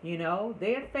 You know,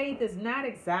 their faith is not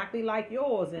exactly like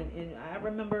yours. And I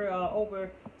remember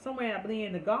over somewhere, I believe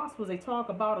in the Gospels, they talk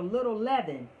about a little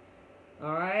leaven.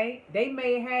 All right? They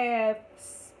may have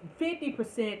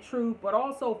 50% truth, but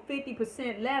also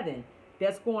 50% leaven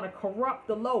that's going to corrupt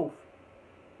the loaf.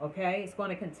 Okay? It's going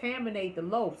to contaminate the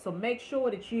loaf. So make sure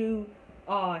that you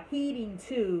are heeding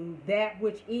to that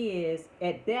which is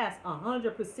at best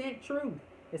 100% truth,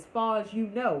 as far as you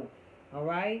know. All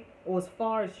right? Or as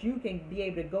far as you can be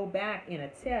able to go back and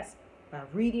attest by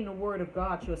reading the Word of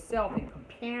God yourself and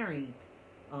comparing,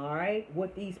 all right,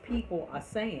 what these people are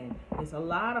saying. There's a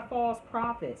lot of false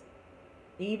prophets,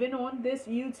 even on this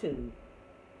YouTube.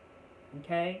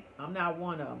 Okay? I'm not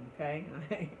one of them. Okay?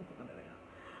 I ain't one of them.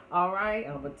 All right?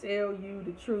 I'm going to tell you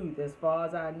the truth as far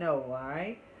as I know. All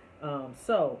right?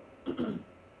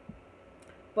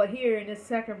 But here in this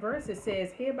second verse, it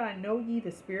says, hereby know ye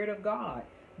the Spirit of God.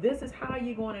 This is how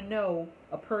you're going to know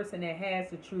a person that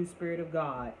has the true Spirit of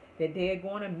God. That they're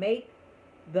going to make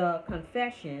the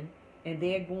confession and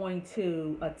they're going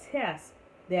to attest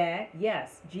that,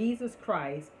 yes, Jesus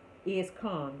Christ is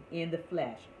come in the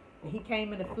flesh. He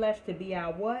came in the flesh to be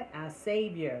our what? Our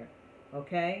Savior.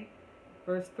 Okay?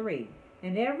 Verse 3.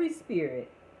 And every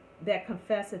spirit that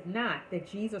confesseth not that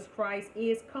Jesus Christ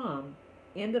is come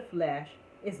in the flesh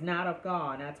is not of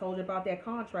God. And I told you about that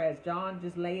contrast. John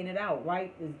just laying it out,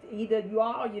 right? Either you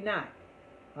are or you're not.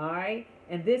 All right?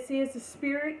 And this is the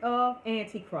spirit of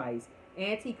Antichrist.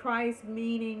 Antichrist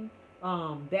meaning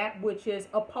that which is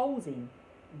opposing,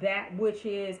 that which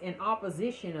is in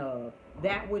opposition of,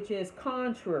 that which is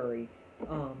contrary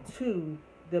to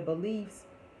the beliefs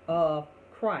of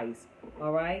Christ.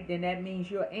 All right? Then that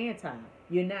means you're anti.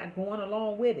 You're not going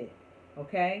along with it.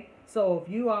 Okay? So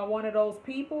if you are one of those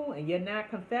people and you're not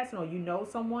confessing, or you know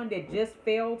someone that just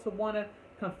failed to want to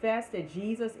confess that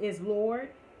Jesus is Lord,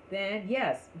 then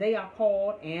yes, they are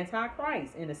called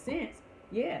Antichrist in a sense.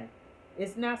 Yeah.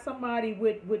 It's not somebody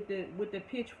with the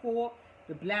pitchfork,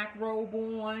 the black robe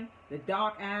on, the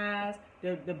dark eyes,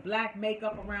 the black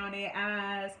makeup around their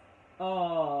eyes,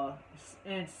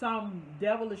 and some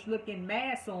devilish looking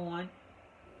mask on.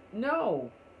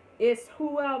 No. It's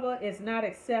whoever is not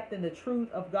accepting the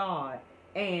truth of God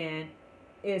and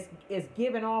is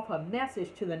giving off a message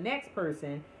to the next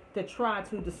person to try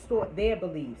to distort their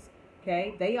beliefs.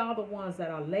 Okay, they are the ones that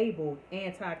are labeled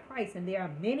antichrist, and there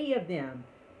are many of them.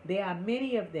 There are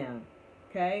many of them.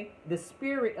 Okay, the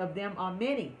spirit of them are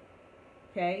many.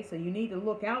 Okay, so you need to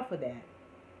look out for that.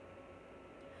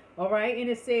 All right, and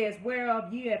it says,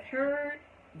 whereof ye have heard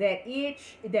that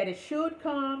it should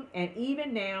come, and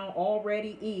even now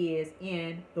already is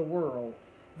in the world.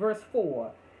 Verse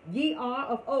 4. Ye are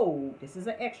of old. This is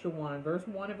an extra one. Verse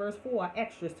 1 and verse 4 are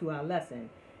extras to our lesson.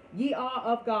 Ye are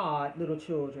of God, little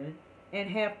children, and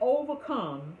have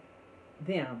overcome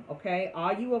them. Okay,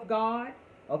 are you of God?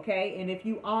 Okay, and if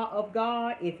you are of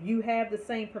God, if you have the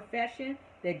same profession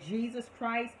that Jesus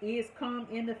Christ is come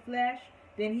in the flesh,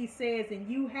 then he says, and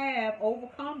you have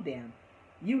overcome them.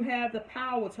 You have the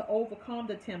power to overcome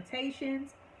the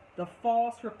temptations, the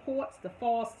false reports, the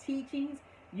false teachings.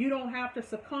 You don't have to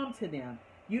succumb to them.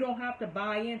 You don't have to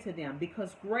buy into them,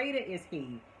 because greater is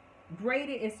he.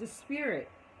 Greater is the Spirit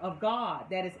of God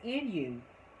that is in you,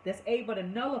 that's able to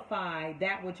nullify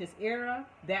that which is error,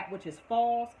 that which is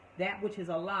false, that which is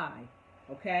a lie.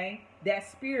 Okay? That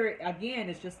spirit, again,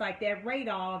 is just like that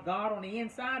radar. God on the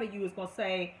inside of you is going to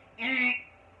say,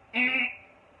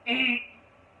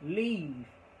 leave.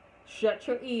 Shut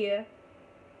your ear.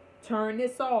 Turn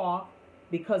this off,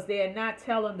 because they're not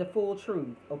telling the full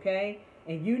truth. Okay?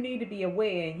 And you need to be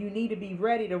aware, and you need to be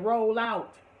ready to roll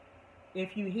out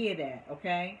if you hear that.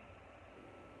 Okay?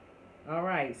 All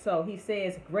right. So he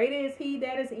says, greater is he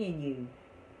that is in you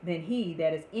than he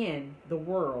that is in the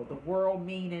world. The world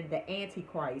meaning the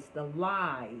Antichrist, the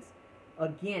lies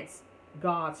against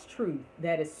God's truth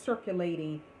that is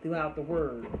circulating throughout the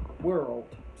world.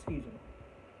 Excuse me.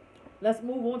 Let's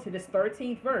move on to this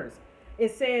 13th verse.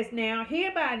 It says, now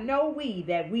hereby know we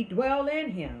that we dwell in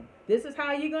him. This is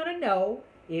how you're going to know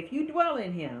if you dwell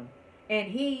in him, and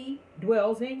he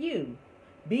dwells in you,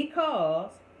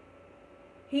 because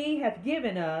he hath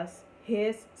given us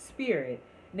his spirit.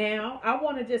 Now, I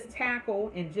want to just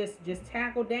tackle and just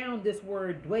tackle down this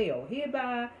word dwell.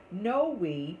 Hereby know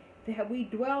we that we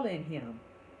dwell in him.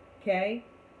 Okay?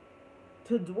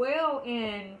 To dwell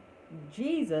in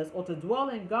Jesus, or to dwell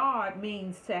in God,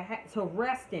 means to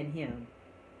rest in him.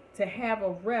 To have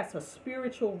a rest, a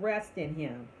spiritual rest in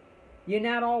him. You're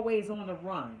not always on the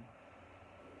run.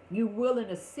 You're willing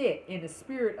to sit in the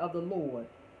spirit of the Lord.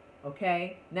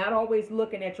 Okay? Not always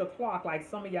looking at your clock, like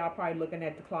some of y'all probably looking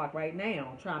at the clock right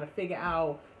now, trying to figure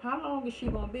out how long is she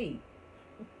going to be.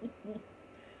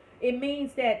 It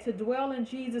means that to dwell in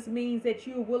Jesus means that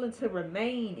you're willing to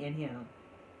remain in him.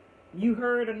 You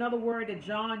heard another word that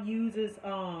John uses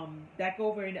back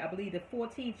over in, I believe, the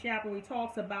 14th chapter, where he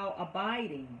talks about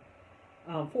abiding.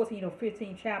 14th or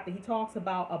 15th chapter, he talks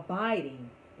about abiding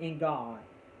in God.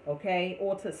 Okay?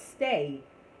 Or to stay,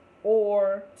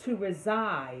 or to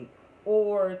reside,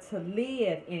 or to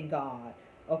live in God.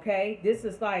 Okay? This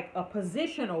is like a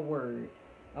positional word.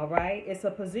 All right? It's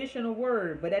a positional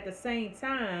word, but at the same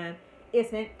time,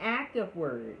 it's an active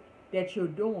word that you're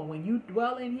doing. When you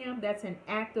dwell in him, that's an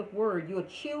active word. You're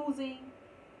choosing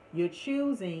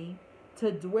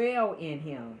to dwell in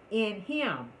him,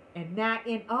 and not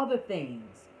in other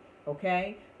things.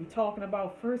 Okay? We're talking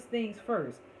about first things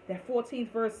first. That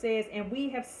 14th verse says, and we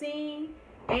have seen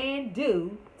and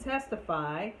do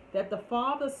testify that the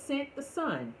Father sent the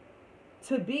Son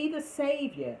to be the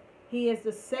Savior. He is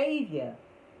the Savior.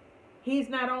 He's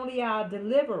not only our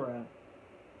deliverer,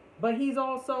 but he's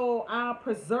also our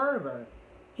preserver.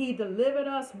 He delivered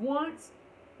us once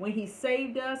when he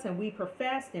saved us, and we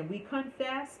professed and we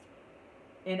confessed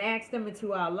and asked him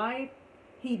into our life.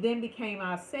 He then became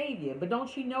our Savior. But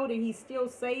don't you know that he's still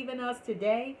saving us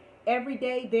today, every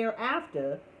day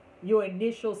thereafter your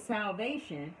initial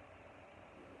salvation?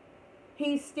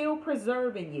 He's still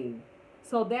preserving you.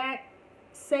 So that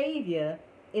Savior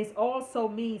is also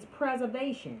means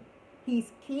preservation.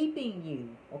 He's keeping you.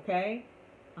 Okay?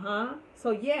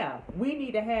 So yeah, we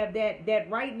need to have that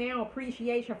right now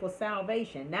appreciation for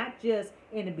salvation, not just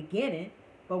in the beginning,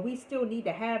 but we still need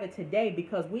to have it today,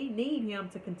 because we need him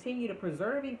to continue to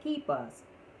preserve and keep us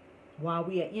while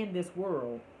we are in this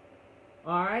world.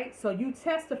 All right? So you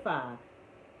testify.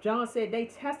 John said they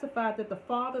testified that the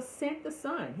Father sent the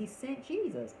Son. He sent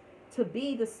Jesus to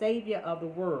be the Savior of the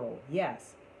world.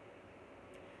 Yes.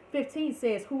 15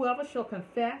 says, whoever shall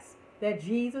confess that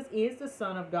Jesus is the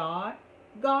Son of God,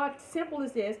 simple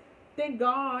as this, then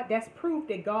God, that's proof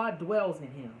that God dwells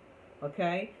in him.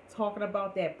 Okay? Talking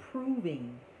about that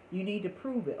proving. You need to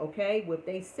prove it. Okay? If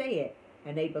they say it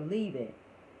and they believe it,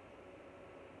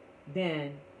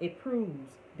 then it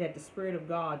proves that the Spirit of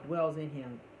God dwells in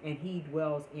him, and he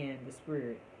dwells in the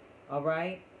Spirit. All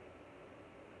right?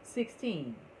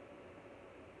 16.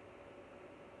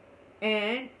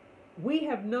 And We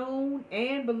have known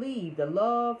and believed the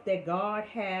love that God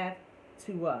hath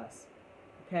to us.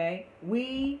 Okay?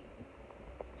 We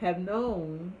have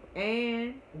known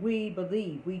and we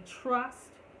believe. We trust,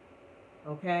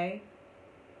 okay,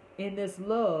 in this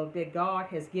love that God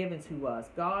has given to us.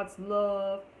 God's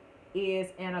love is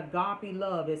an agape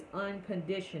love. It's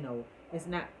unconditional. It's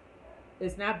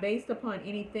not based upon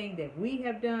anything that we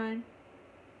have done.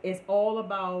 It's all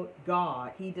about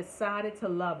God. He decided to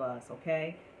love us,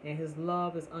 okay? And his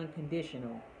love is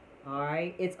unconditional. All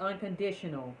right? It's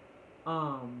unconditional.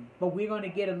 But we're going to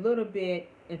get a little bit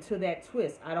into that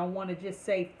twist. I don't want to just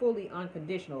say fully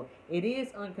unconditional. It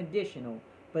is unconditional,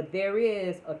 but there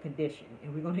is a condition,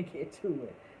 and we're going to get to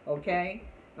it. Okay?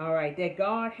 All right. That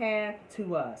God hath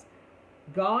to us.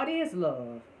 God is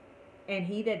love, and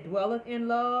he that dwelleth in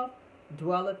love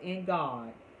dwelleth in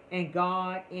God, and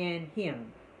God in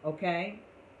him. Okay?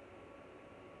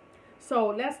 So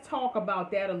let's talk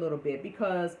about that a little bit,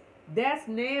 because that's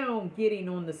now getting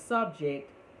on the subject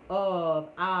of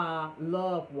our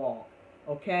love walk.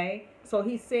 Okay? So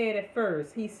he said at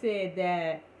first, he said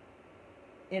that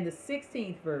in the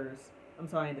 16th verse, in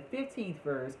the 15th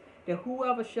verse, that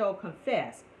whoever shall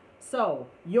confess. So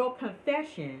your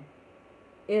confession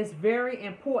is very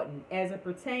important as it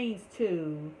pertains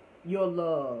to your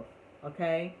love.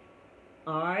 Okay?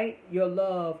 All right? Your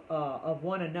love of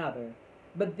one another.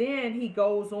 But then he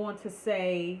goes on to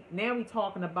say, now we're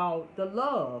talking about the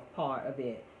love part of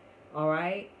it. All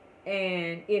right?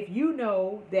 And if you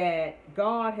know that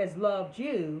God has loved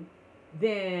you,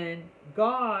 then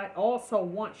God also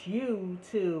wants you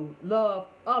to love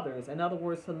others. In other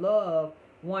words, to love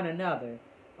one another.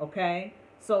 Okay?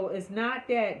 So it's not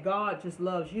that God just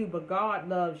loves you, but God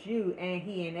loves you, and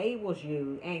he enables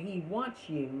you, and he wants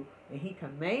you, and he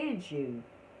commands you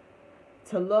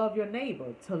to love your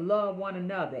neighbor, to love one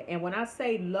another. And when I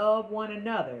say love one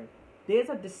another, there's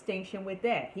a distinction with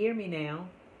that. Hear me now.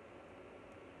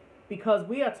 Because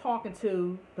we are talking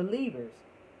to believers.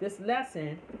 This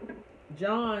lesson,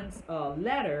 John's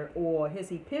letter, or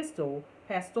his epistle,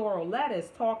 pastoral letter, is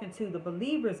talking to the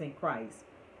believers in Christ.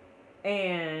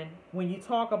 And when you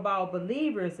talk about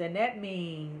believers, then that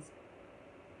means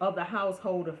of the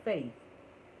household of faith.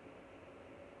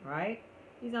 Right?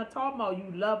 He's not talking about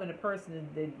you loving a person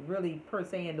that really per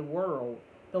se in the world.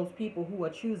 Those people who are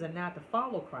choosing not to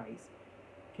follow Christ.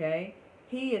 Okay?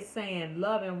 He is saying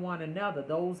loving one another,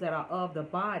 those that are of the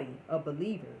body of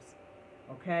believers.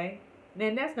 Okay?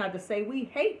 And that's not to say we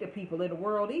hate the people in the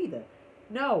world either.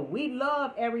 No, we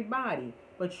love everybody.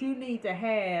 But you need to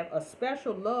have a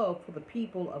special love for the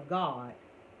people of God,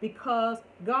 because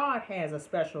God has a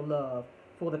special love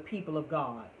for the people of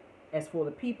God. As for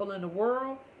the people in the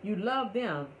world, you love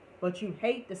them, but you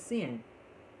hate the sin.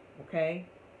 Okay?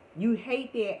 You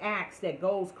hate their acts that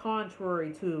goes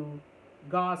contrary to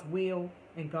God's will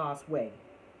and God's way.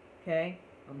 Okay?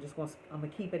 I'm gonna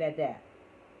keep it at that.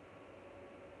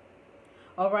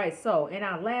 All right, so in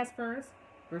our last verse,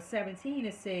 verse 17,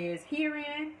 it says,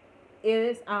 herein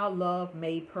is our love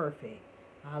made perfect.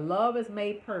 Our love is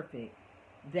made perfect,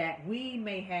 that we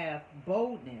may have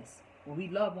boldness. When we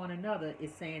love one another,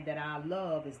 it's saying that our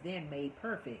love is then made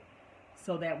perfect,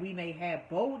 so that we may have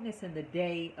boldness in the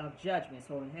day of judgment.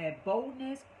 So we have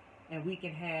boldness, and we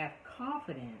can have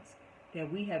confidence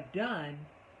that we have done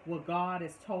what God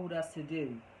has told us to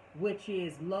do, which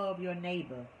is love your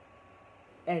neighbor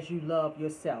as you love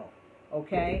yourself.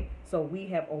 Okay? So we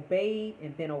have obeyed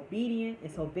and been obedient,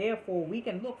 and so therefore we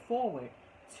can look forward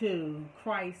to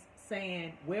Christ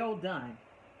saying, well done.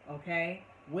 Okay?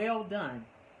 Well done.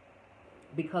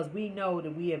 Because we know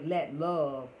that we have let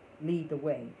love lead the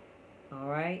way. All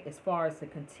right? As far as the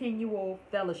continual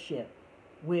fellowship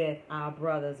with our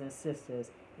brothers and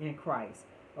sisters in Christ.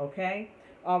 Okay?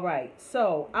 All right.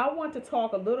 So I want to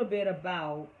talk a little bit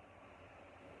about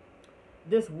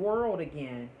this world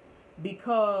again,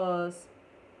 because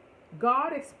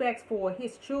God expects for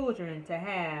his children to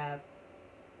have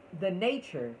the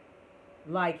nature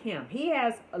like him.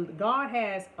 God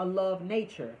has a love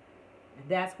nature. And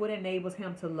that's what enables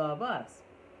him to love us.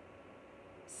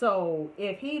 So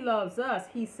if he loves us,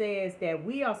 he says that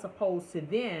we are supposed to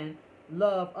then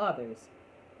love others.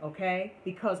 Okay?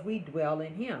 Because we dwell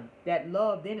in him. That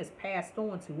love then is passed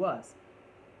on to us.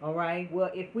 All right? Well,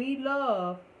 if we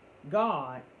love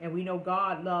God, and we know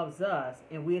God loves us,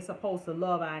 and we're supposed to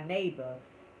love our neighbor,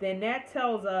 then that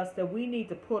tells us that we need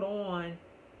to put on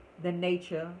the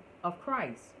nature of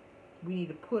Christ. We need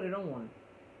to put it on.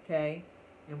 Okay?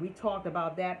 And we talked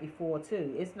about that before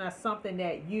too. It's not something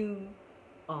that you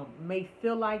may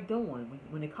feel like doing.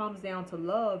 When it comes down to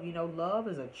love, love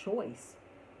is a choice.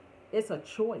 It's a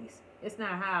choice. It's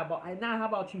not how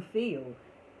about you feel.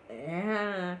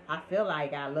 I feel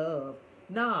like I love.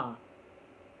 Nah,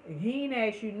 he ain't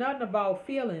asked you nothing about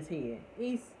feelings here.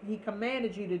 He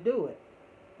commanded you to do it.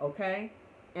 Okay?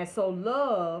 And so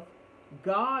love,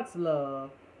 God's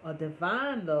love, a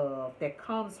divine love that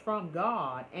comes from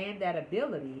God and that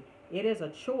ability, it is a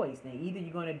choice. Now either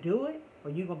you're going to do it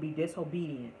or you're going to be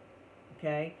disobedient.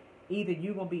 Okay? Either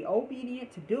you're going to be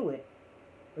obedient to do it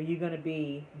or you're going to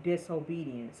be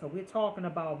disobedient. So we're talking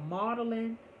about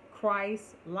modeling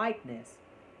Christ's likeness.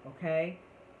 Okay?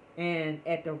 And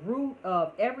at the root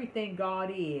of everything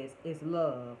God is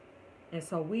love. And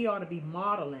so we ought to be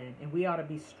modeling and we ought to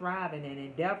be striving and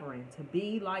endeavoring to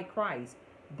be like Christ.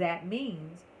 That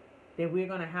means that we're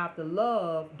going to have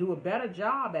to do a better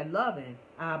job at loving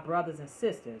our brothers and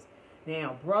sisters.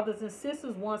 Now, brothers and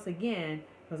sisters, once again,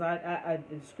 because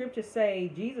the scriptures say,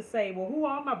 Jesus say, well, who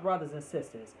are my brothers and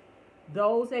sisters?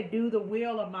 Those that do the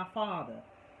will of my Father.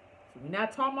 So we're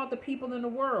not talking about the people in the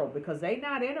world because they're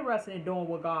not interested in doing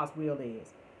what God's will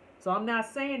is. So I'm not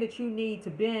saying that you need to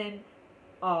bend,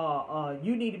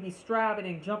 you need to be striving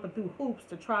and jumping through hoops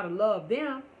to try to love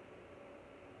them.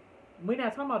 We're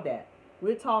not talking about that.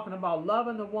 We're talking about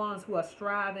loving the ones who are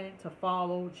striving to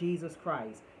follow Jesus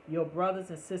Christ. Your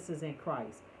brothers and sisters in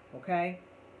Christ. Okay?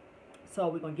 So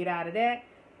we're going to get out of that.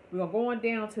 We're going to go on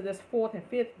down to this 4th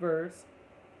and 5th verse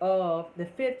of the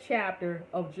 5th chapter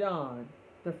of John.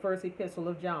 The first epistle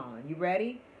of John. You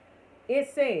ready? It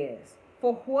says,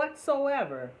 for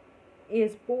whatsoever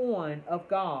is born of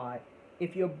God.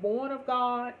 If you're born of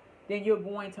God, then you're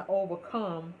going to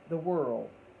overcome the world.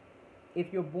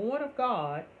 If you're born of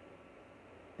God,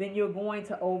 then you're going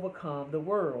to overcome the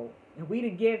world. And we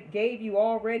gave you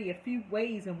already a few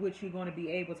ways in which you're going to be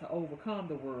able to overcome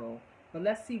the world. But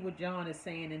let's see what John is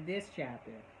saying in this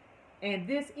chapter. And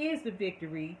this is the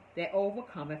victory that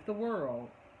overcometh the world,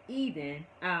 even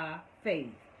our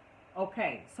faith.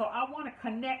 Okay, so I want to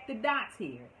connect the dots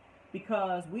here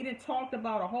because we done talked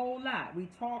about a whole lot. We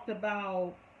talked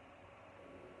about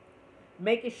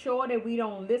making sure that we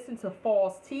don't listen to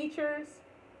false teachers,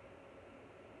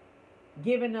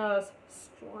 giving us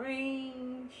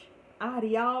strange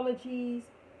ideologies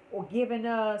or giving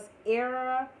us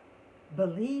error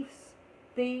beliefs,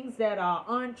 things that are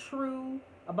untrue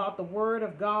about the Word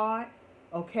of God,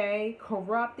 okay,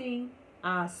 corrupting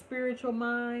our spiritual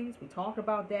minds. We talked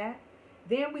about that.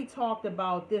 Then we talked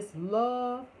about this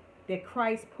love that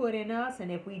Christ put in us,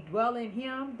 and if we dwell in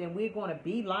Him, then we're going to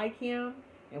be like Him,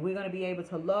 and we're going to be able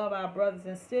to love our brothers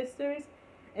and sisters.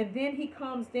 And then He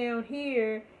comes down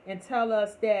here and tell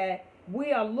us that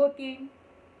we are looking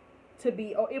to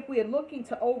be, or if we are looking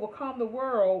to overcome the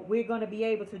world, we're going to be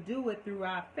able to do it through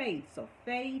our faith. So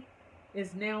faith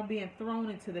is now being thrown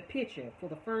into the picture for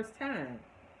the first time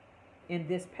in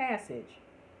this passage.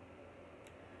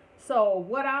 So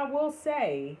what I will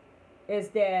say is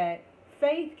that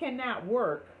faith cannot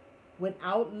work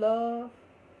without love.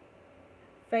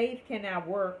 Faith cannot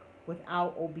work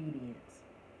without obedience.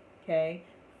 Okay?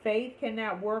 Faith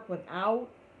cannot work without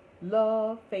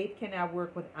love. Faith cannot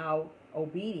work without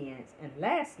obedience. And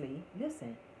lastly,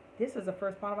 listen, this is the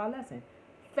first part of our lesson.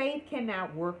 Faith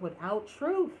cannot work without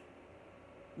truth.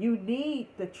 You need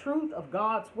the truth of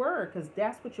God's word because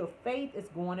that's what your faith is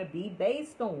going to be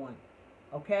based on.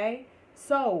 Okay?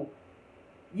 So,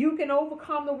 you can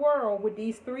overcome the world with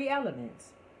these three elements.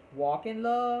 Walk in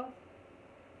love,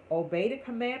 obey the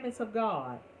commandments of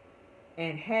God,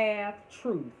 and have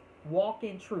truth. Walk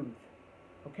in truth.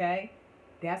 Okay?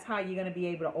 That's how you're going to be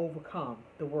able to overcome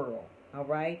the world. All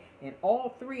right? And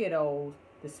all three of those,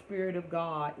 the Spirit of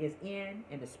God is in,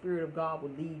 and the Spirit of God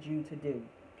will lead you to do.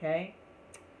 Okay?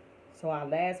 So our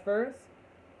last verse.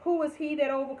 Who is he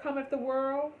that overcometh the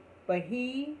world? But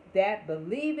he that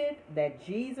believeth that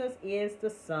Jesus is the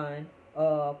Son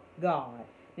of God.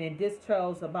 And this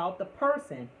tells about the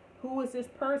person. Who is this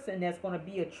person that's going to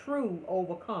be a true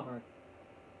overcomer?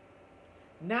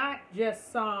 Not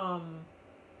just some,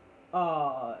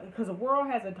 because the world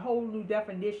has a whole new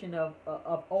definition of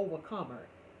overcomer.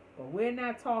 But we're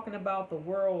not talking about the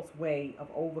world's way of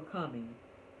overcoming.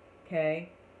 Okay?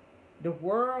 The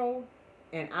world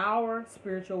and our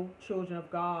spiritual children of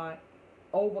God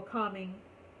overcoming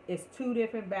is two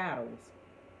different battles.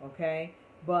 Okay?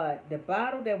 But the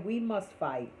battle that we must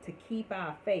fight to keep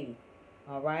our faith,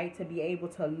 all right, to be able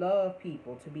to love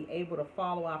people, to be able to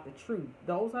follow out the truth,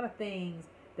 those are the things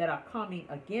that are coming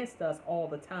against us all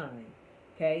the time.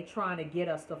 Okay? Trying to get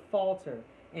us to falter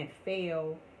and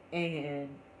fail and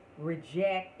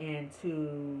reject and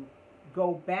to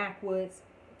go backwards,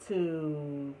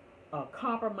 to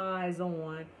compromise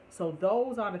on. So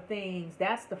those are the things,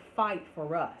 that's the fight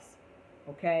for us.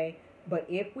 Okay? But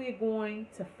if we're going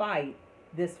to fight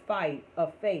this fight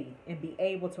of faith and be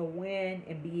able to win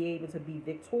and be able to be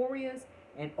victorious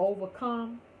and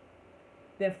overcome,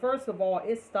 then first of all,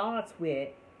 it starts with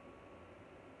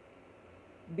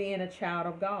being a child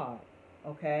of God.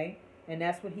 Okay? And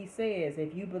that's what he says.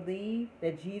 If you believe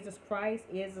that Jesus Christ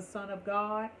is the Son of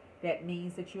God, that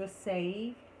means that you're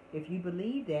saved. If you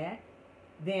believe that,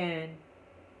 then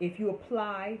if you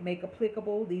apply, make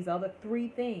applicable these other three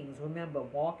things, remember,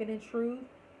 walking in truth,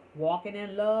 walking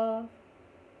in love,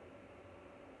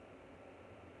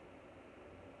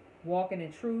 walking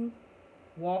in truth,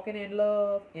 walking in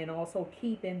love, and also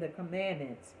keeping the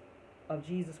commandments of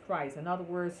Jesus Christ. In other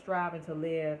words, striving to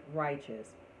live righteous.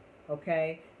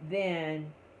 Okay?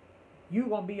 Then you're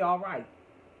going to be all right.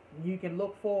 You can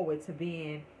look forward to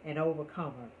being an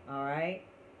overcomer. All right?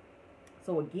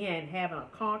 So again, having a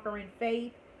conquering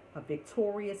faith, a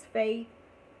victorious faith,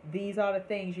 these are the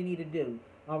things you need to do.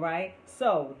 All right?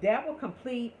 So that will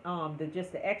complete the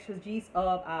exegesis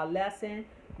of our lesson.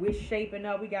 We're shaping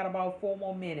up. We got about 4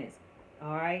 more minutes.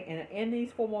 All right? And in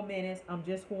these 4 more minutes, I'm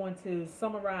just going to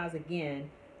summarize again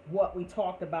what we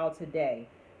talked about today.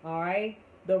 All right?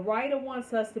 The writer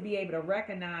wants us to be able to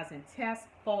recognize and test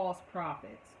false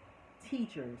prophets,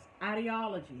 teachers,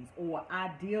 ideologies, or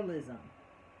idealism.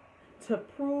 To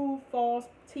prove false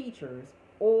teachers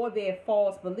or their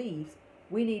false beliefs,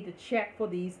 we need to check for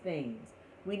these things.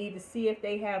 We need to see if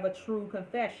they have a true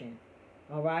confession,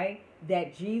 all right?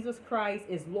 That Jesus Christ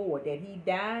is Lord, that he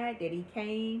died, that he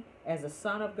came as a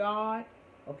Son of God,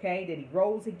 okay? That he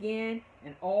rose again,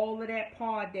 and all of that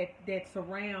part that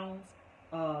surrounds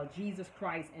Jesus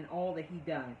Christ and all that he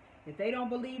done. If they don't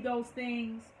believe those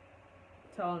things,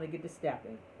 tell them to get to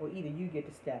stepping, or either you get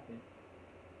to stepping.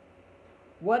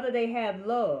 Whether they have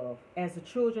love as the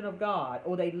children of God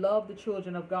or they love the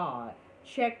children of God,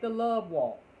 check the love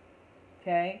walk,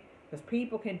 okay? Because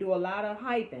people can do a lot of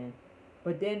hyping,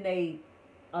 but then they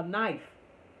a knife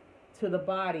to the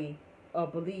body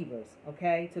of believers,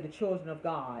 okay, to the children of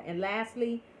God. And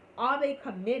lastly, are they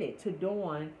committed to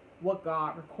doing what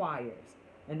God requires?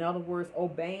 In other words,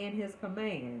 obeying his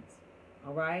commands,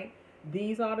 all right?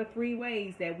 These are the 3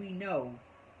 ways that we know.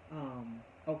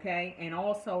 Okay, and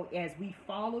also as we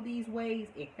follow these ways,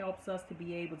 it helps us to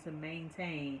be able to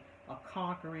maintain a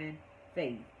conquering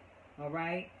faith. All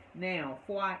right, now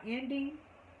for our ending,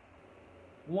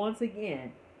 once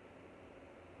again,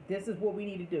 this is what we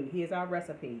need to do. Here's our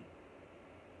recipe.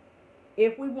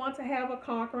 If we want to have a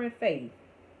conquering faith,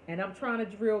 and I'm trying to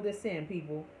drill this in,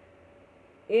 people,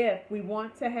 if we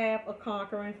want to have a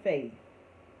conquering faith,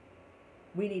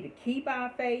 we need to keep our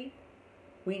faith.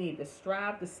 We need to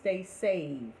strive to stay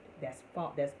saved.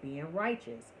 That's being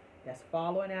righteous. That's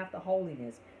following after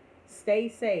holiness. Stay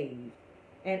saved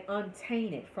and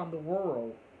untainted from the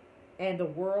world and the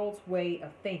world's way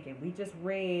of thinking. We just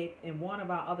read in one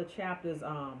of our other chapters,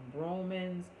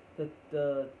 Romans,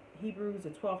 the Hebrews,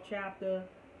 the 12th chapter,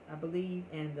 I believe,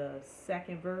 and the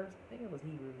 2nd verse. I think it was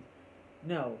Hebrews.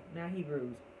 No, not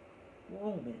Hebrews.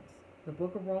 Romans. The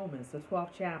book of Romans, the 12th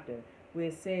chapter, where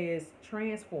it says,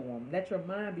 transform. Let your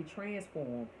mind be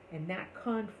transformed and not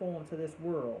conform to this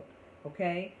world.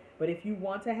 Okay? But if you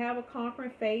want to have a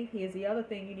conquering faith, here's the other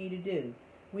thing you need to do.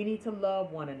 We need to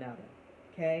love one another.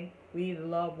 Okay? We need to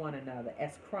love one another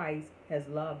as Christ has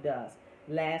loved us.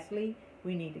 Lastly,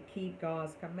 we need to keep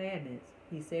God's commandments.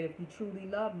 He said, if you truly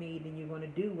love me, then you're going to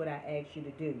do what I asked you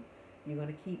to do. You're going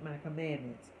to keep my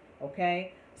commandments.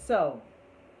 Okay? So,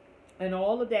 and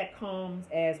all of that comes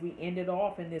as we ended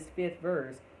off in this 5th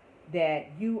verse,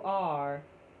 that you are,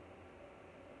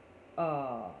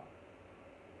 that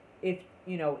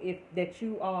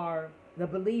you are, the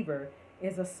believer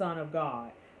is a son of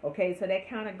God. Okay, so that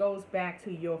kind of goes back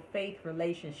to your faith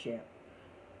relationship.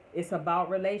 It's about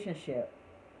relationship.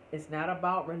 It's not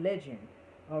about religion.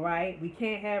 All right, we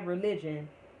can't have religion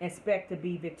and expect to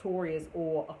be victorious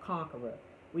or a conqueror.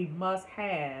 We must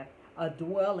have a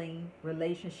dwelling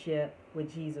relationship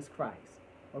with Jesus Christ.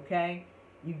 Okay?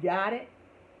 You got it?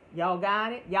 Y'all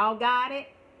got it? Y'all got it?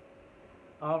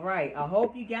 All right. I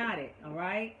hope you got it. All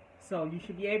right? So you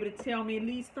should be able to tell me at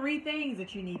least 3 things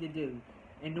that you need to do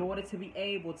in order to be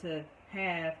able to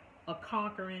have a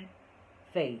conquering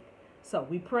faith. So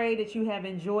we pray that you have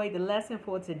enjoyed the lesson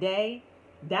for today.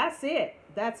 That's it.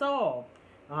 That's all.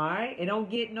 All right? It don't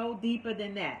get no deeper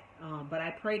than that. But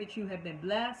I pray that you have been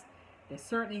blessed. That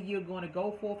certainly you're going to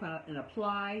go forth and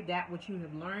apply that which you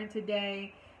have learned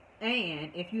today.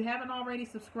 And if you haven't already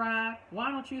subscribed,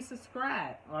 why don't you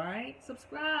subscribe? All right?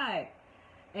 Subscribe.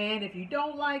 And if you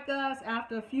don't like us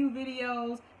after a few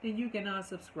videos, then you can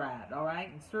unsubscribe. All right?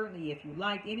 And certainly if you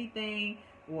like anything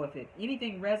or if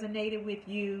anything resonated with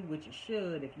you, which it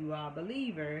should if you are a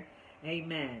believer,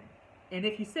 amen. And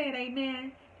if you said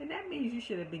amen, then that means you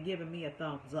should have been giving me a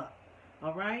thumbs up.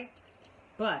 All right?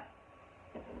 But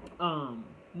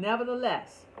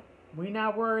nevertheless, we're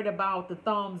not worried about the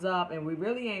thumbs up, and we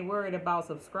really ain't worried about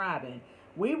subscribing.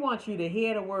 We want you to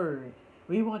hear the word.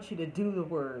 We want you to do the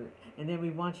word. And then we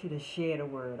want you to share the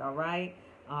word. All right?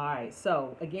 All right.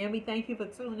 So, again, we thank you for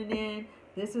tuning in.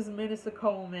 This is Minister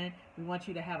Coleman. We want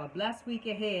you to have a blessed week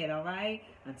ahead. All right?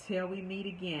 Until we meet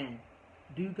again.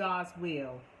 Do God's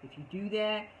will. If you do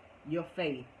that, your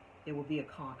faith, it will be a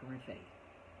conquering faith.